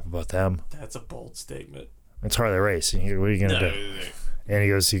give a crap about them." That's a bold statement. It's Harley Race. And he goes, what are you going to do? And he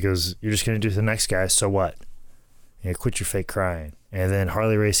goes, "You're just going to do to the next guy, so what?" quit your fake crying. And then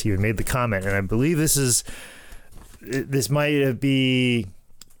Harley Race even made the comment, and I believe this might be,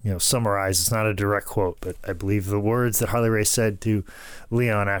 summarized. It's not a direct quote, but I believe the words that Harley Race said to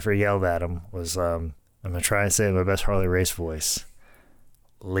Leon after he yelled at him was, I'm going to try and say it in my best Harley Race voice.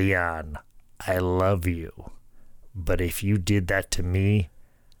 Leon, I love you, but if you did that to me,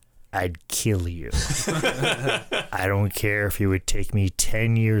 I'd kill you. I don't care if it would take me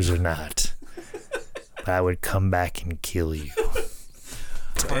 10 years or not, but I would come back and kill you.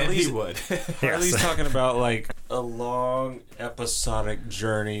 And he would. Harley's talking about like a long episodic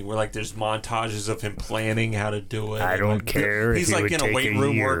journey where like there's montages of him planning how to do it. I don't care. He's if like would in a take weight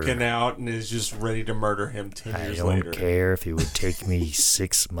room year. working out and is just ready to murder him 10 I years don't later. care if it would take me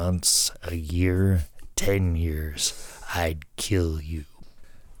 6 months, a year, 10 years. I'd kill you.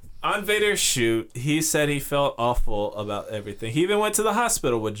 On Vader's shoot, he said he felt awful about everything. He even went to the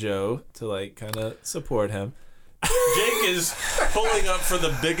hospital with Joe to like kind of support him. Jake is pulling up for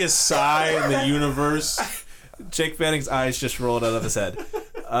the biggest sigh in the universe. Jake Fanning's eyes just rolled out of his head.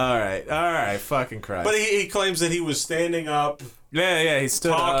 All right, fucking Christ. But he claims that he was standing up, yeah, he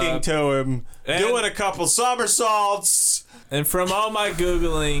stood talking up. to him, doing a couple somersaults. And from all my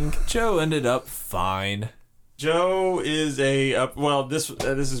Googling, Joe ended up fine. Joe is this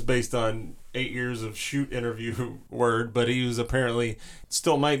is based on 8 years of shoot interview word, but he was apparently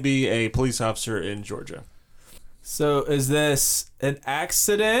still might be a police officer in Georgia. So is this an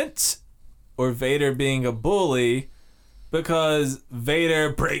accident or Vader being a bully? Because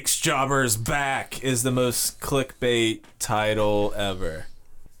Vader breaks Jobber's back is the most clickbait title ever.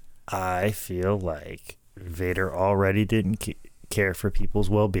 I feel like Vader already didn't care for people's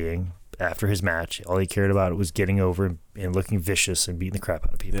well-being after his match. All he cared about was getting over and looking vicious and beating the crap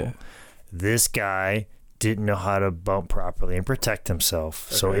out of people. Yeah. This guy didn't know how to bump properly and protect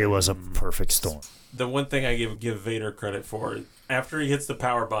himself, so it was a perfect storm. The one thing I give Vader credit for, after he hits the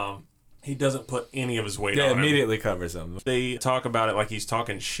power bomb, he doesn't put any of his weight on him. Yeah, immediately covers him. They talk about it like he's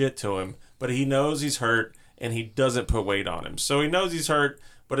talking shit to him, but he knows he's hurt and he doesn't put weight on him. So he knows he's hurt,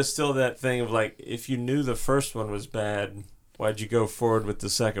 but it's still that thing of like, if you knew the first one was bad, why'd you go forward with the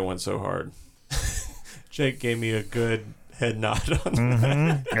second one so hard? Jake gave me a good head nod on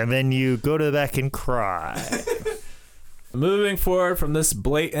that. And then you go to the back and cry. Moving forward from this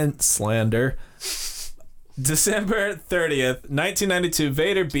blatant slander, December 30th, 1992,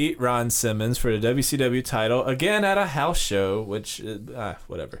 Vader beat Ron Simmons for the WCW title, again at a house show, which,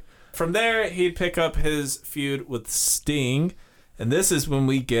 whatever. From there, he'd pick up his feud with Sting, and this is when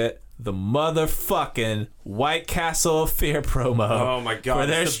we get the motherfucking White Castle of Fear promo. Oh my God,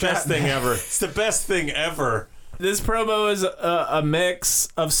 it's the best thing ever. It's the best thing ever. This promo is a mix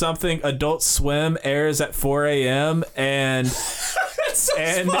of something Adult Swim airs at 4 a.m. and a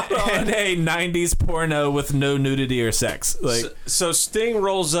 90s porno with no nudity or sex. So Sting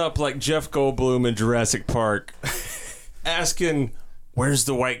rolls up like Jeff Goldblum in Jurassic Park, asking, "Where's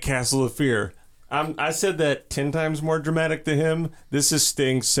the White Castle of Fear?" I said that 10 times more dramatic than him. This is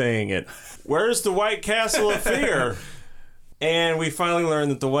Sting saying it. "Where's the White Castle of Fear?" And we finally learn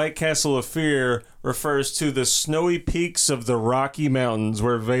that the White Castle of Fear refers to the snowy peaks of the Rocky Mountains,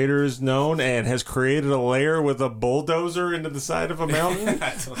 where Vader is known and has created a lair with a bulldozer into the side of a mountain.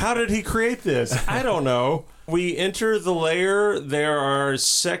 How did he create this? I don't know. We enter the lair. There are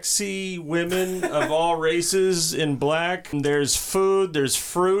sexy women of all races in black. There's food. There's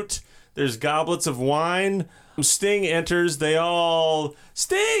fruit. There's goblets of wine. Sting enters. They all,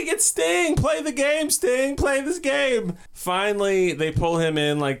 "Sting, it's Sting. Play the game, Sting. Play this game." Finally, they pull him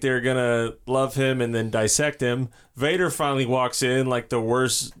in like they're going to love him and then dissect him. Vader finally walks in like the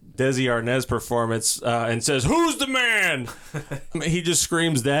worst Desi Arnaz performance and says, "Who's the man?" He just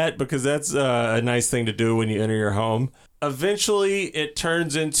screams that because that's a nice thing to do when you enter your home. Eventually, it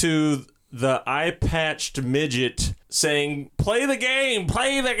turns into the eye-patched midget saying, "Play the game,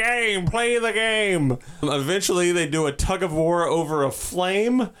 play the game, play the game." Eventually, they do a tug-of-war over a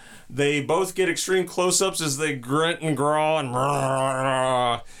flame. They both get extreme close-ups as they grunt and growl and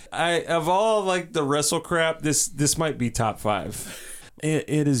of all like the wrestle crap, this might be top 5. It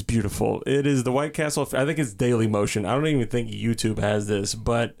is beautiful. It is the White Castle. I think it's Daily Motion. I don't even think YouTube has this,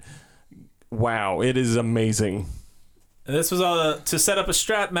 but wow, it is amazing. And this was all to set up a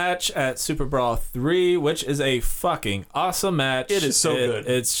strap match at Super Brawl 3, which is a fucking awesome match. It is so good.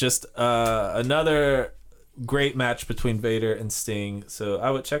 It's just another great match between Vader and Sting. So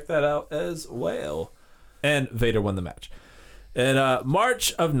I would check that out as well. And Vader won the match. In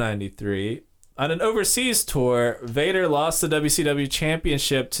March of 93, On an overseas tour, Vader lost the WCW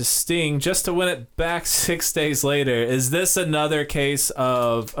Championship to Sting just to win it back 6 days later. Is this another case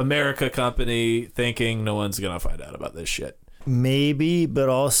of America Company thinking no one's going to find out about this shit? Maybe, but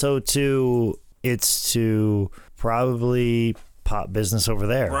also it's to probably pop business over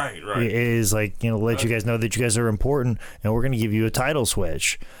there. Right. It is like, let you guys know that you guys are important and we're going to give you a title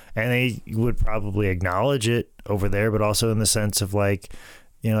switch. And they would probably acknowledge it over there, but also in the sense of like,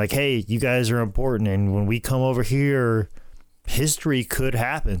 hey, you guys are important, and when we come over here, history could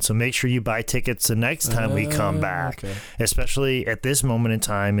happen. So make sure you buy tickets the next time we come back, okay. Especially at this moment in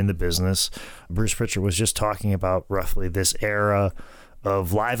time in the business. Bruce Pritchard was just talking about roughly this era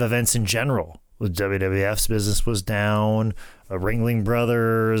of live events in general. WWF's business was down, Ringling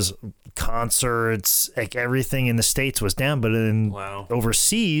Brothers, concerts, like everything in the States was down, but in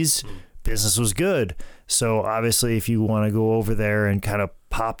overseas, business was good. So obviously, if you want to go over there and kind of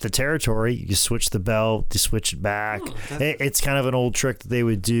pop the territory, you switch the belt, you switch it back. It's kind of an old trick that they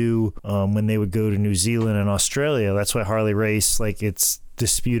would do when they would go to New Zealand and Australia. That's why Harley Race, like, it's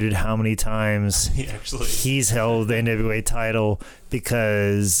disputed how many times he's held the NWA title,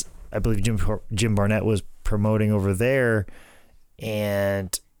 because I believe Jim Barnett was promoting over there,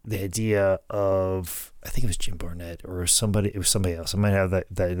 and the idea of, I think it was Jim Barnett or somebody else. I might have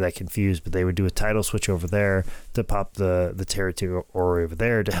that confused, but they would do a title switch over there to pop the territory over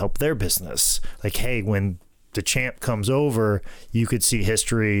there to help their business. Like, hey, when the champ comes over, you could see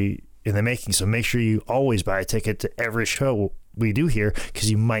history in the making. So make sure you always buy a ticket to every show we do here, because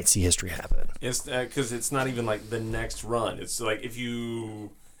you might see history happen. It's because it's not even like the next run. It's like if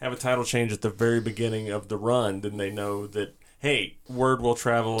you have a title change at the very beginning of the run, then they know that, hey, word will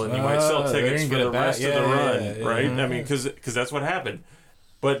travel and you might sell tickets for the rest of the run, right? I mean, because that's what happened.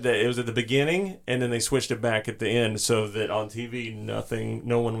 But it was at the beginning, and then they switched it back at the end so that on TV,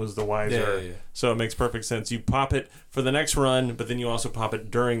 no one was the wiser. So it makes perfect sense. You pop it for the next run, but then you also pop it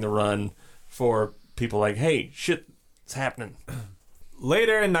during the run for people like, hey, shit, it's happening.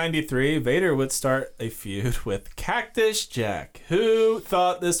 Later in 93, Vader would start a feud with Cactus Jack. Who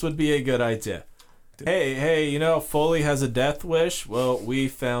thought this would be a good idea? Hey, Foley has a death wish? Well, we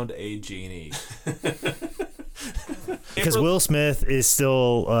found a genie. Because Will Smith is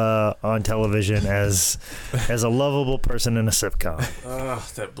still on television as a lovable person in a sitcom.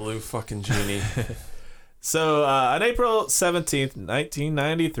 That blue fucking genie. So, on April 17th,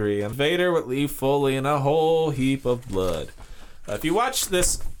 1993, Vader would leave Foley in a whole heap of blood. If you watch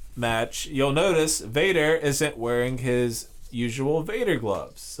this match, you'll notice Vader isn't wearing his usual Vader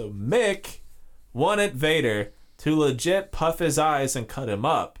gloves. So Mick wanted Vader to legit puff his eyes and cut him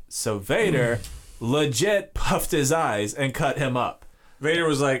up. So Vader legit puffed his eyes and cut him up. Vader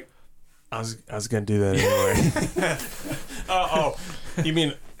was like, I was going to do that anyway. You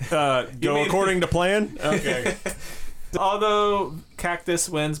mean according to plan? Okay. Although Cactus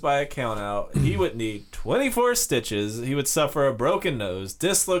wins by a countout, he would need 24 stitches. He would suffer a broken nose,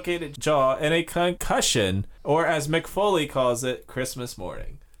 dislocated jaw, and a concussion, or as Mick Foley calls it, Christmas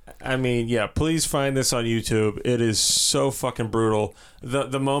morning. I mean, yeah, please find this on YouTube. It is so fucking brutal.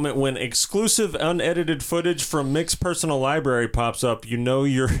 The moment when exclusive unedited footage from Mick's personal library pops up, you know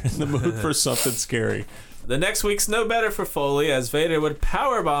you're in the mood for something scary. The next week's no better for Foley, as Vader would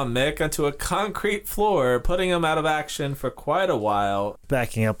powerbomb Mick onto a concrete floor, putting him out of action for quite a while.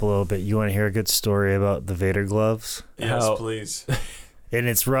 Backing up a little bit, you want to hear a good story about the Vader gloves? Yes, please. And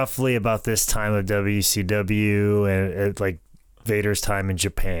it's roughly about this time of WCW and like Vader's time in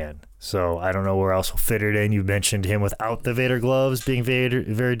Japan. So I don't know where else will fit it in. You mentioned him without the Vader gloves being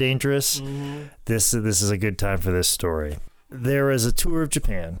very dangerous. Mm-hmm. This is a good time for this story. There was a tour of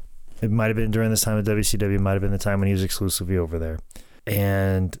Japan. It might have been during this time of WCW. It might have been the time when he was exclusively over there.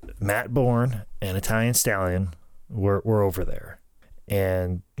 And Matt Bourne and Italian Stallion were over there.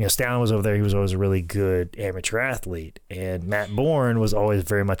 And, Stallion was over there. He was always a really good amateur athlete. And Matt Bourne was always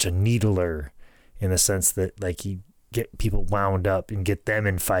very much a needler in the sense that, like, he get people wound up and get them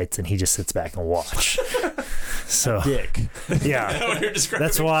in fights, and he just sits back and watch. So, dick. Yeah.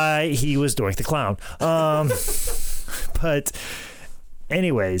 That's why he was Doink the Clown. But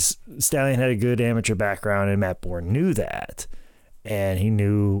anyways, Stallion had a good amateur background, and Matt Bourne knew that. And he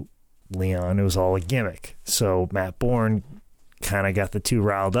knew Leon, it was all a gimmick. So Matt Bourne kind of got the two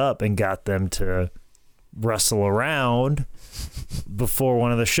riled up and got them to wrestle around before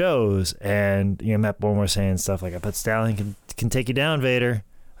one of the shows. And Matt Bourne was saying stuff like, I bet Stallion can take you down, Vader.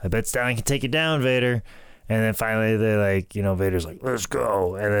 I bet Stallion can take you down, Vader. And then finally they Vader's like, let's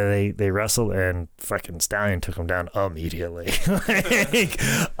go. And then they wrestled, and fucking Stallion took him down immediately.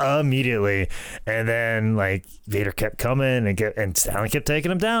 Immediately. And then Vader kept coming and Stallion kept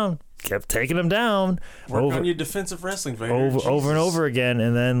taking him down. kept taking him down. Work on your defensive wrestling, Vader. Over and over again,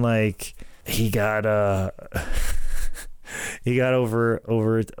 and then like he got over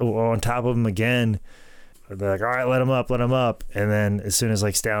on top of him again. They're like, all right, let him up. And then as soon as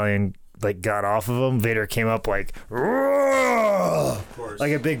like Stallion like got off of him, Vader came up like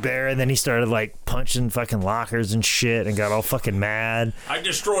like a big bear, and then he started like punching fucking lockers and shit and got all fucking mad. I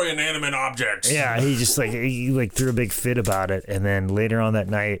destroy inanimate objects. Yeah, he just like he threw a big fit about it. And then later on that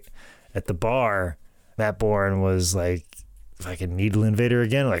night at the bar, Matt Bourne was like fucking needling Vader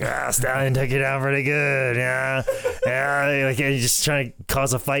again, like, Stallion took you down pretty good, yeah, like he's just trying to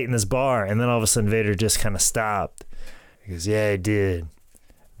cause a fight in this bar. And then all of a sudden Vader just kind of stopped. He goes, yeah, I did,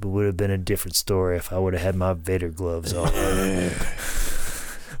 but would have been a different story if I would have had my Vader gloves on.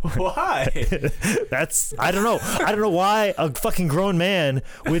 Why? I don't know why a fucking grown man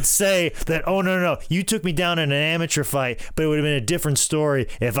would say that. Oh no, you took me down in an amateur fight, but it would have been a different story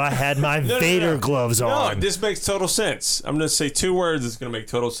if I had my Vader gloves on. No, this makes total sense. I'm gonna say 2 words. It's gonna make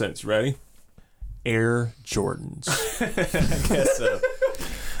total sense. Ready? Air Jordans. I guess so.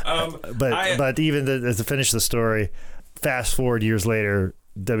 But even to finish the story, fast forward years later,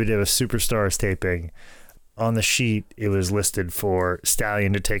 WWF Superstars taping. On the sheet, it was listed for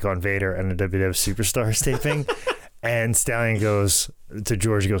Stallion to take on Vader and a WWF Superstars taping. And Stallion goes to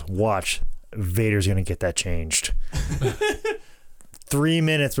George, he goes, watch, Vader's going to get that changed. 3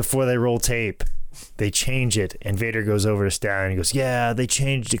 minutes before they roll tape, they change it. And Vader goes over to Stallion and goes, yeah, they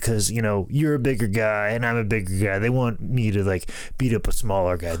changed it because, you're a bigger guy and I'm a bigger guy. They want me to, like, beat up a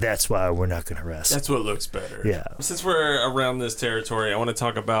smaller guy. That's why we're not going to wrestle. That's what looks better. Yeah. Since we're around this territory, I want to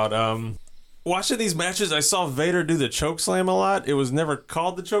talk about... watching these matches, I saw Vader do the choke slam a lot. It was never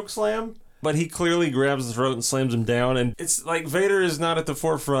called the choke slam, but he clearly grabs the throat and slams him down. And it's like Vader is not at the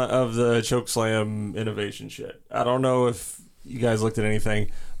forefront of the choke slam innovation shit. I don't know if you guys looked at anything,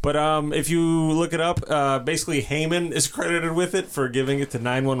 but if you look it up, basically Heyman is credited with it for giving it to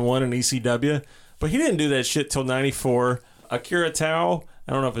 911 and ECW, but he didn't do that shit till '94. Akira Tao,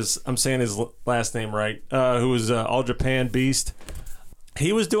 I don't know if I'm saying his last name right, who was All Japan Beast.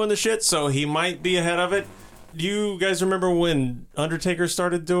 He was doing the shit, so he might be ahead of it. Do you guys remember when Undertaker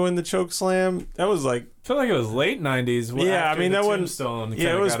started doing the choke slam? That was like... I feel like it was late 90s. Yeah, I mean, that one...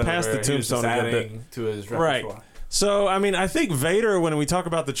 Yeah, it was past the Tombstone a bit. To his repertoire. Right. So, I mean, I think Vader, when we talk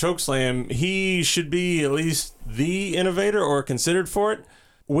about the choke slam, he should be at least the innovator or considered for it.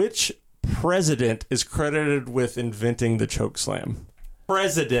 Which president is credited with inventing the choke slam?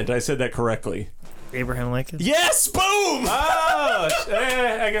 President. I said that correctly. Abraham Lincoln? Yes! Boom! Oh,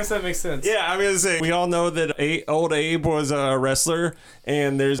 I guess that makes sense. Yeah, I mean, we all know that old Abe was a wrestler,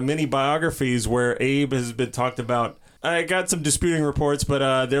 and there's many biographies where Abe has been talked about. I got some disputing reports, but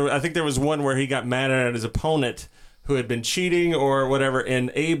I think there was one where he got mad at his opponent who had been cheating or whatever,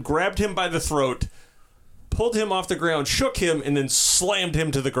 and Abe grabbed him by the throat, pulled him off the ground, shook him, and then slammed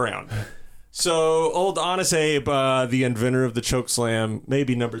him to the ground. So, old Honest Abe, the inventor of the choke slam,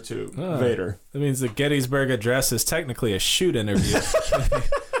 maybe number 2, Vader. That means the Gettysburg Address is technically a shoot interview.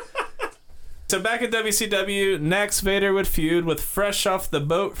 So back at WCW, next Vader would feud with fresh off the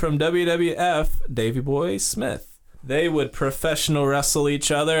boat from WWF, Davey Boy Smith. They would professional wrestle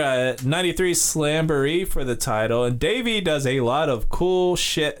each other at 93 Slamboree for the title, and Davey does a lot of cool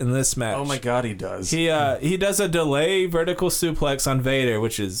shit in this match. Oh my god, he does. He does a delay vertical suplex on Vader,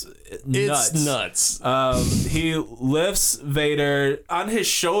 which is nuts. It's nuts. He lifts Vader on his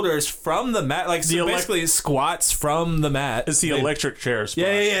shoulders from the mat, like basically squats from the mat. It's the electric chair spot.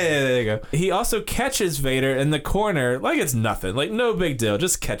 Yeah, there you go. He also catches Vader in the corner like it's nothing, like no big deal,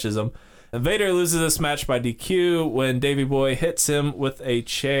 just catches him. And Vader loses this match by DQ when Davey Boy hits him with a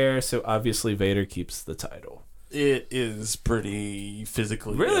chair, so obviously Vader keeps the title. It is pretty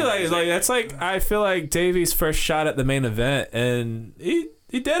physically. Really, like that's like, I feel like Davey's first shot at the main event, and he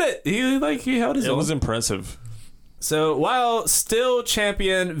did it. He held his own. It was impressive. So while still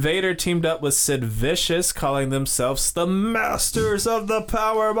champion, Vader teamed up with Sid Vicious, calling themselves the Masters of the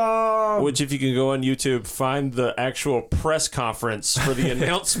Powerbomb. Which, if you can go on YouTube, find the actual press conference for the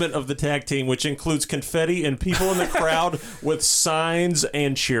announcement of the tag team, which includes confetti and people in the crowd with signs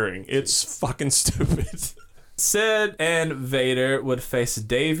and cheering. It's fucking stupid. Sid and Vader would face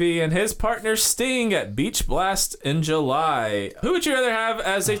Davey and his partner Sting at Beach Blast in July. Who would you rather have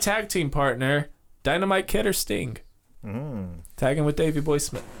as a tag team partner, Dynamite Kid or Sting? Tagging with Davey Boy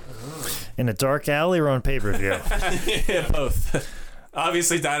Smith. In a dark alley or on pay-per-view? Yeah, both.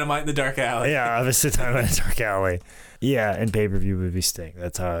 Obviously Dynamite in the dark alley. Yeah, obviously Dynamite in the dark alley. Yeah, and pay-per-view would be Sting.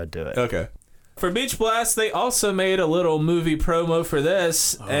 That's how I'd do it. Okay. For Beach Blast, they also made a little movie promo for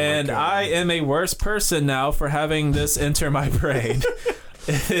this, and I am a worse person now for having this enter my brain.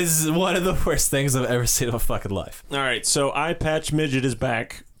 is one of the worst things I've ever seen in my fucking life. All right, so Eye Patch Midget is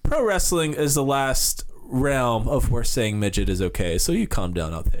back. Pro wrestling is the last realm of where saying midget is okay, so you calm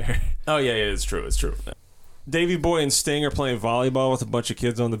down out there. Oh, yeah, it's true. It's true. Davey Boy and Sting are playing volleyball with a bunch of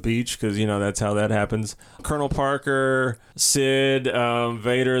kids on the beach because, that's how that happens. Colonel Parker, Sid,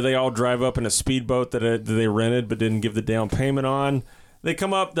 Vader, they all drive up in a speedboat that they rented but didn't give the down payment on. They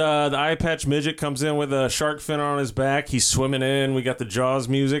come up, the Eye Patch Midget comes in with a shark fin on his back. He's swimming in. We got the Jaws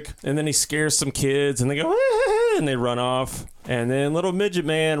music. And then he scares some kids, and they go, ah, and they run off. And then little Midget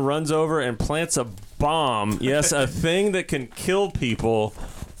Man runs over and plants a bomb. Yes, a thing that can kill people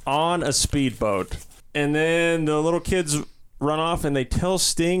on a speedboat. And then the little kids run off, and they tell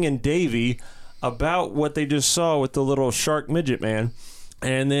Sting and Davey about what they just saw with the little shark Midget Man.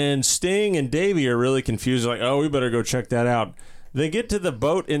 And then Sting and Davey are really confused, like, oh, we better go check that out. They get to the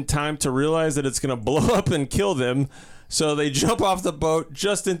boat in time to realize that it's going to blow up and kill them. So they jump off the boat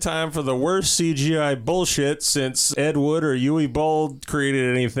just in time for the worst CGI bullshit since Ed Wood or Yui Bold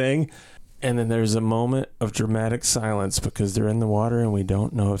created anything. And then there's a moment of dramatic silence because they're in the water and we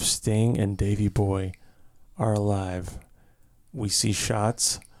don't know if Sting and Davey Boy are alive. We see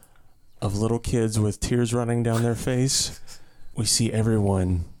shots of little kids with tears running down their face. We see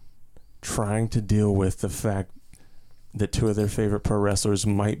everyone trying to deal with the fact that two of their favorite pro wrestlers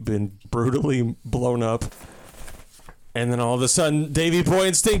might have been brutally blown up. And then all of a sudden, Davey Boy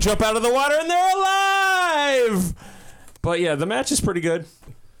and Sting jump out of the water and they're alive! But yeah, the match is pretty good.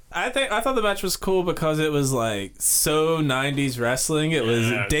 I thought the match was cool because it was like so 90s wrestling. It was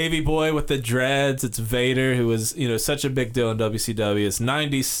Davey Boy with the dreads. It's Vader, who was such a big deal in WCW. It's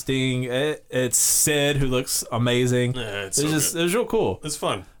 90s Sting. It's Sid, who looks amazing. Yeah, it was real cool. It's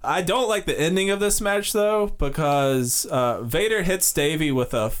fun. I don't like the ending of this match though because Vader hits Davey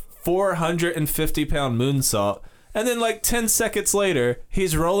with a 450-pound moonsault. And then like 10 seconds later,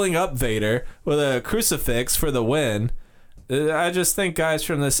 he's rolling up Vader with a crucifix for the win. I just think guys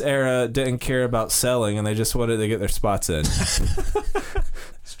from this era didn't care about selling and they just wanted to get their spots in.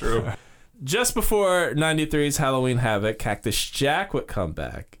 It's true. Just before 93's Halloween Havoc, Cactus Jack would come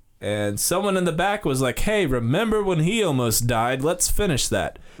back. And someone in the back was like, hey, remember when he almost died? Let's finish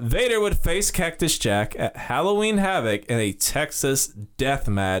that. Vader would face Cactus Jack at Halloween Havoc in a Texas death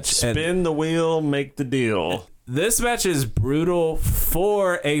match. Spin the wheel, make the deal. This match is brutal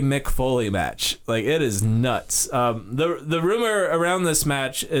for a Mick Foley match. Like, it is nuts. The rumor around this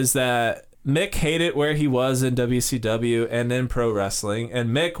match is that Mick hated where he was in WCW and in pro wrestling,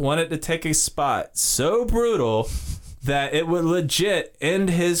 and Mick wanted to take a spot so brutal that it would legit end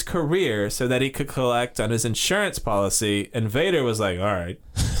his career so that he could collect on his insurance policy, and Vader was like, all right.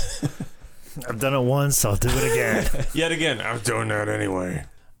 I've done it once, I'll do it again. Yet again, I'm doing that anyway.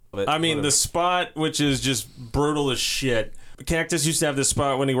 I mean, the spot, which is just brutal as shit. Cactus used to have this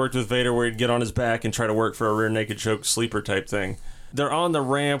spot when he worked with Vader where he'd get on his back and try to work for a rear naked choke sleeper type thing. They're on the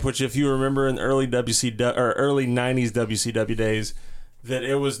ramp, which if you remember in the early 90s WCW days, that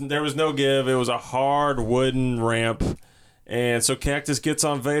there was no give. It was a hard wooden ramp. And so Cactus gets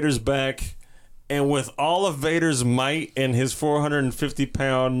on Vader's back, and with all of Vader's might and his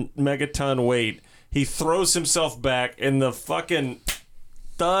 450-pound megaton weight, he throws himself back, and the fucking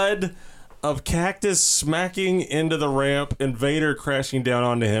thud of Cactus smacking into the ramp and Vader crashing down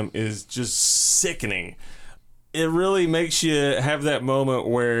onto him is just sickening. It really makes you have that moment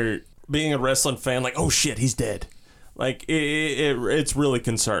where being a wrestling fan, like, oh shit, he's dead. Like, it's really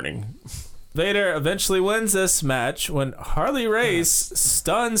concerning. Vader eventually wins this match when Harley Race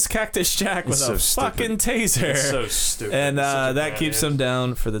stuns Cactus Jack with a fucking taser. It's so stupid. And that keeps him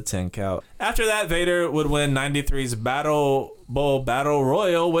down for the 10 count. After that, Vader would win 93's Battle Bowl Battle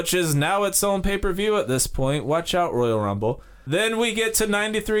Royal, which is now its own pay-per-view at this point. Watch out, Royal Rumble. Then we get to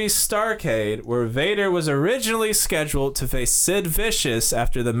 93's Starrcade, where Vader was originally scheduled to face Sid Vicious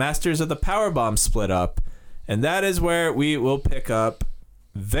after the Masters of the Powerbomb split up. And that is where we will pick up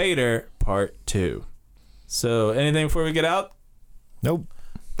Vader Part 2. So, anything before we get out? Nope.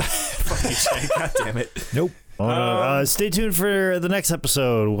 Fuck you, Jay. God damn it. Nope. Stay tuned for the next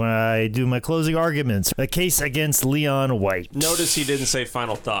episode when I do my closing arguments. A case against Leon White. Notice he didn't say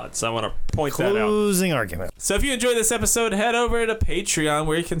final thoughts. I want to point that out. Closing argument. So if you enjoyed this episode, head over to Patreon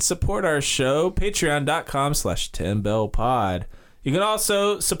where you can support our show. Patreon.com/TimBellPod. You can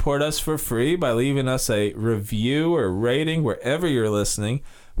also support us for free by leaving us a review or rating wherever you're listening.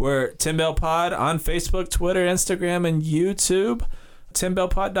 We're Tim Bell Pod on Facebook, Twitter, Instagram, and YouTube.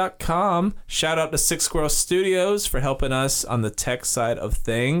 TimBellPod.com. Shout out to Six Squirrel Studios for helping us on the tech side of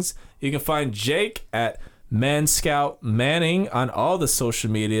things. You can find Jake at Man Scout Manning on all the social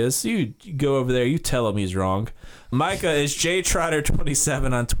medias. You go over there, you tell him he's wrong. Micah is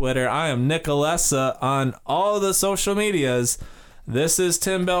JTrotter27 on Twitter. I am Nicolessa on all the social medias. This is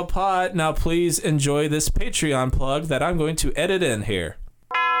Tim Bell Pod. Now please enjoy this Patreon plug that I'm going to edit in here.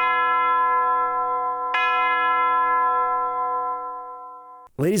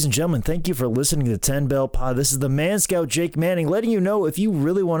 Ladies and gentlemen, thank you for listening to the 10 Bell Pod. This is the Man Scout Jake Manning letting you know if you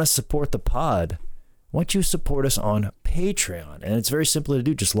really want to support the pod, why don't you support us on Patreon? And it's very simple to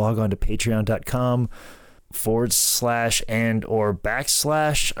do. Just log on to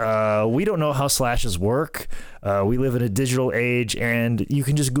patreon.com/and/or/. We don't know how slashes work. We live in a digital age, and you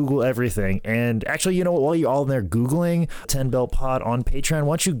can just Google everything. And actually, you know what? While you're all in there Googling 10 Bell Pod on Patreon,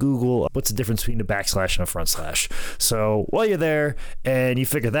 why don't you Google what's the difference between a backslash and a front slash? So while you're there and you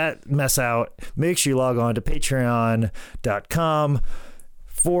figure that mess out, make sure you log on to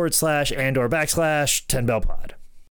patreon.com/and/or/10 Bell Pod.